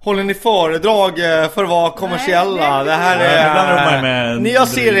här: håller ni föredrag för att vara kommersiella? Nej. Det här är... Jag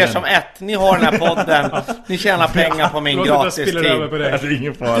ser er som ett. Ni har den här podden. Ni tjänar pengar på min gratis tid.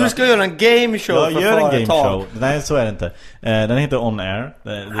 Du ska göra en game show för företag. Jag gör en game show. Nej, så är det inte. Den heter On Air.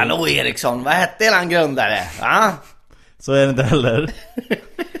 Hallå Eriksson, vad hette han grundare? Va? Så är det inte heller.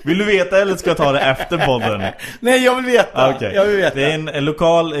 Vill du veta eller ska jag ta det efter podden? Nej, jag vill veta. Okay. Jag vill veta. Det är en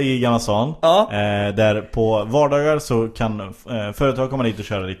lokal i Gamla stan. Där på vardagar så kan företag komma dit och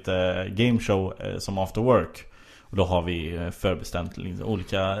köra lite gameshow som after work. Och då har vi förbestämt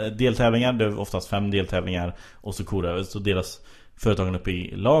olika deltävlingar. Det är oftast 5 deltävlingar. Och så delas företagen upp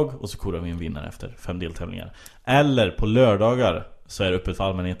i lag. Och så korar vi en vinnare efter 5 deltävlingar. Eller på lördagar så är det öppet för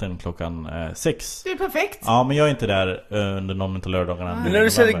allmänheten klockan 6. Det är perfekt. Ja, men jag är inte där under någon av lördagarna. Men när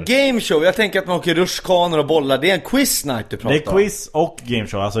du säger gameshow, jag tänker att man åker rutschkanor och bollar. Det är en quiz night du pratar om. Det är quiz och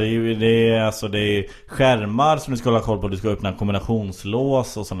gameshow. Alltså det är skärmar som du ska hålla koll på. Du ska öppna en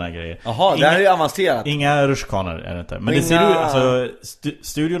kombinationslås och sådana grejer. Jaha, det här är ju avancerat. Inga rutschkanor är det inte. Men det ser ut, alltså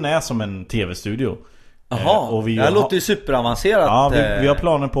studion är som en tv-studio. Jaha, det här låter ju superavancerat. Ja, vi har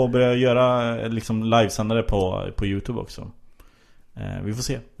planer på att börja göra liksom livesändare på YouTube också. Vi får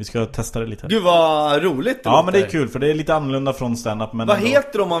se, vi ska testa det lite. Gud vad roligt det Ja, men det är kul för det är lite annorlunda från stand-up. Men vad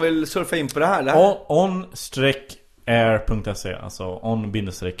heter det om man vill surfa in på det här? On-air.se. Alltså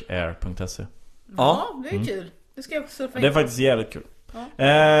on-air.se. Ja, det är kul. Det ska jag också surfa in. Det är faktiskt jävligt kul. Ja.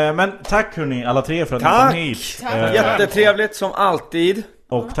 Men tack hörni, alla tre för att ni kom hit. Jättetrevligt som alltid.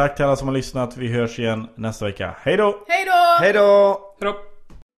 Och tack till alla som har lyssnat. Vi hörs igen nästa vecka. Hej då! Hej då! Hej då!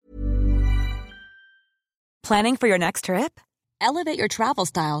 Planning for your next trip? Elevate your travel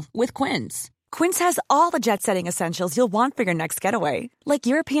style with Quince. Quince has all the jet-setting essentials you'll want for your next getaway, like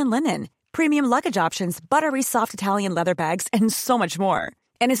European linen, premium luggage options, buttery soft Italian leather bags, and so much more.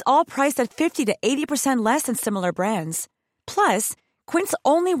 And is all priced at 50 to 80% less than similar brands. Plus, Quince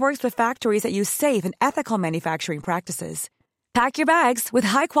only works with factories that use safe and ethical manufacturing practices. Pack your bags with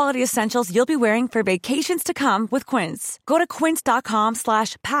high-quality essentials you'll be wearing for vacations to come with Quince. Go to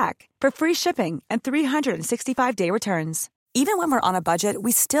quince.com/pack for free shipping and 365-day returns. Even when we're on a budget,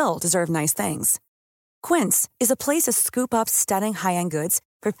 we still deserve nice things. Quince is a place to scoop up stunning high-end goods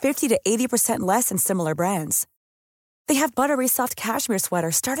for 50 to 80% less than similar brands. They have buttery soft cashmere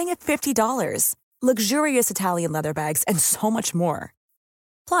sweaters starting at $50, luxurious Italian leather bags, and so much more.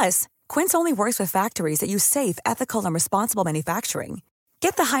 Plus, Quince only works with factories that use safe, ethical, and responsible manufacturing.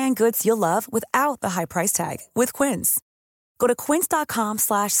 Get the high-end goods you'll love without the high price tag with Quince. Go to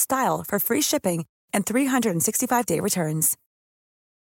quince.com/style for free shipping and 365-day returns.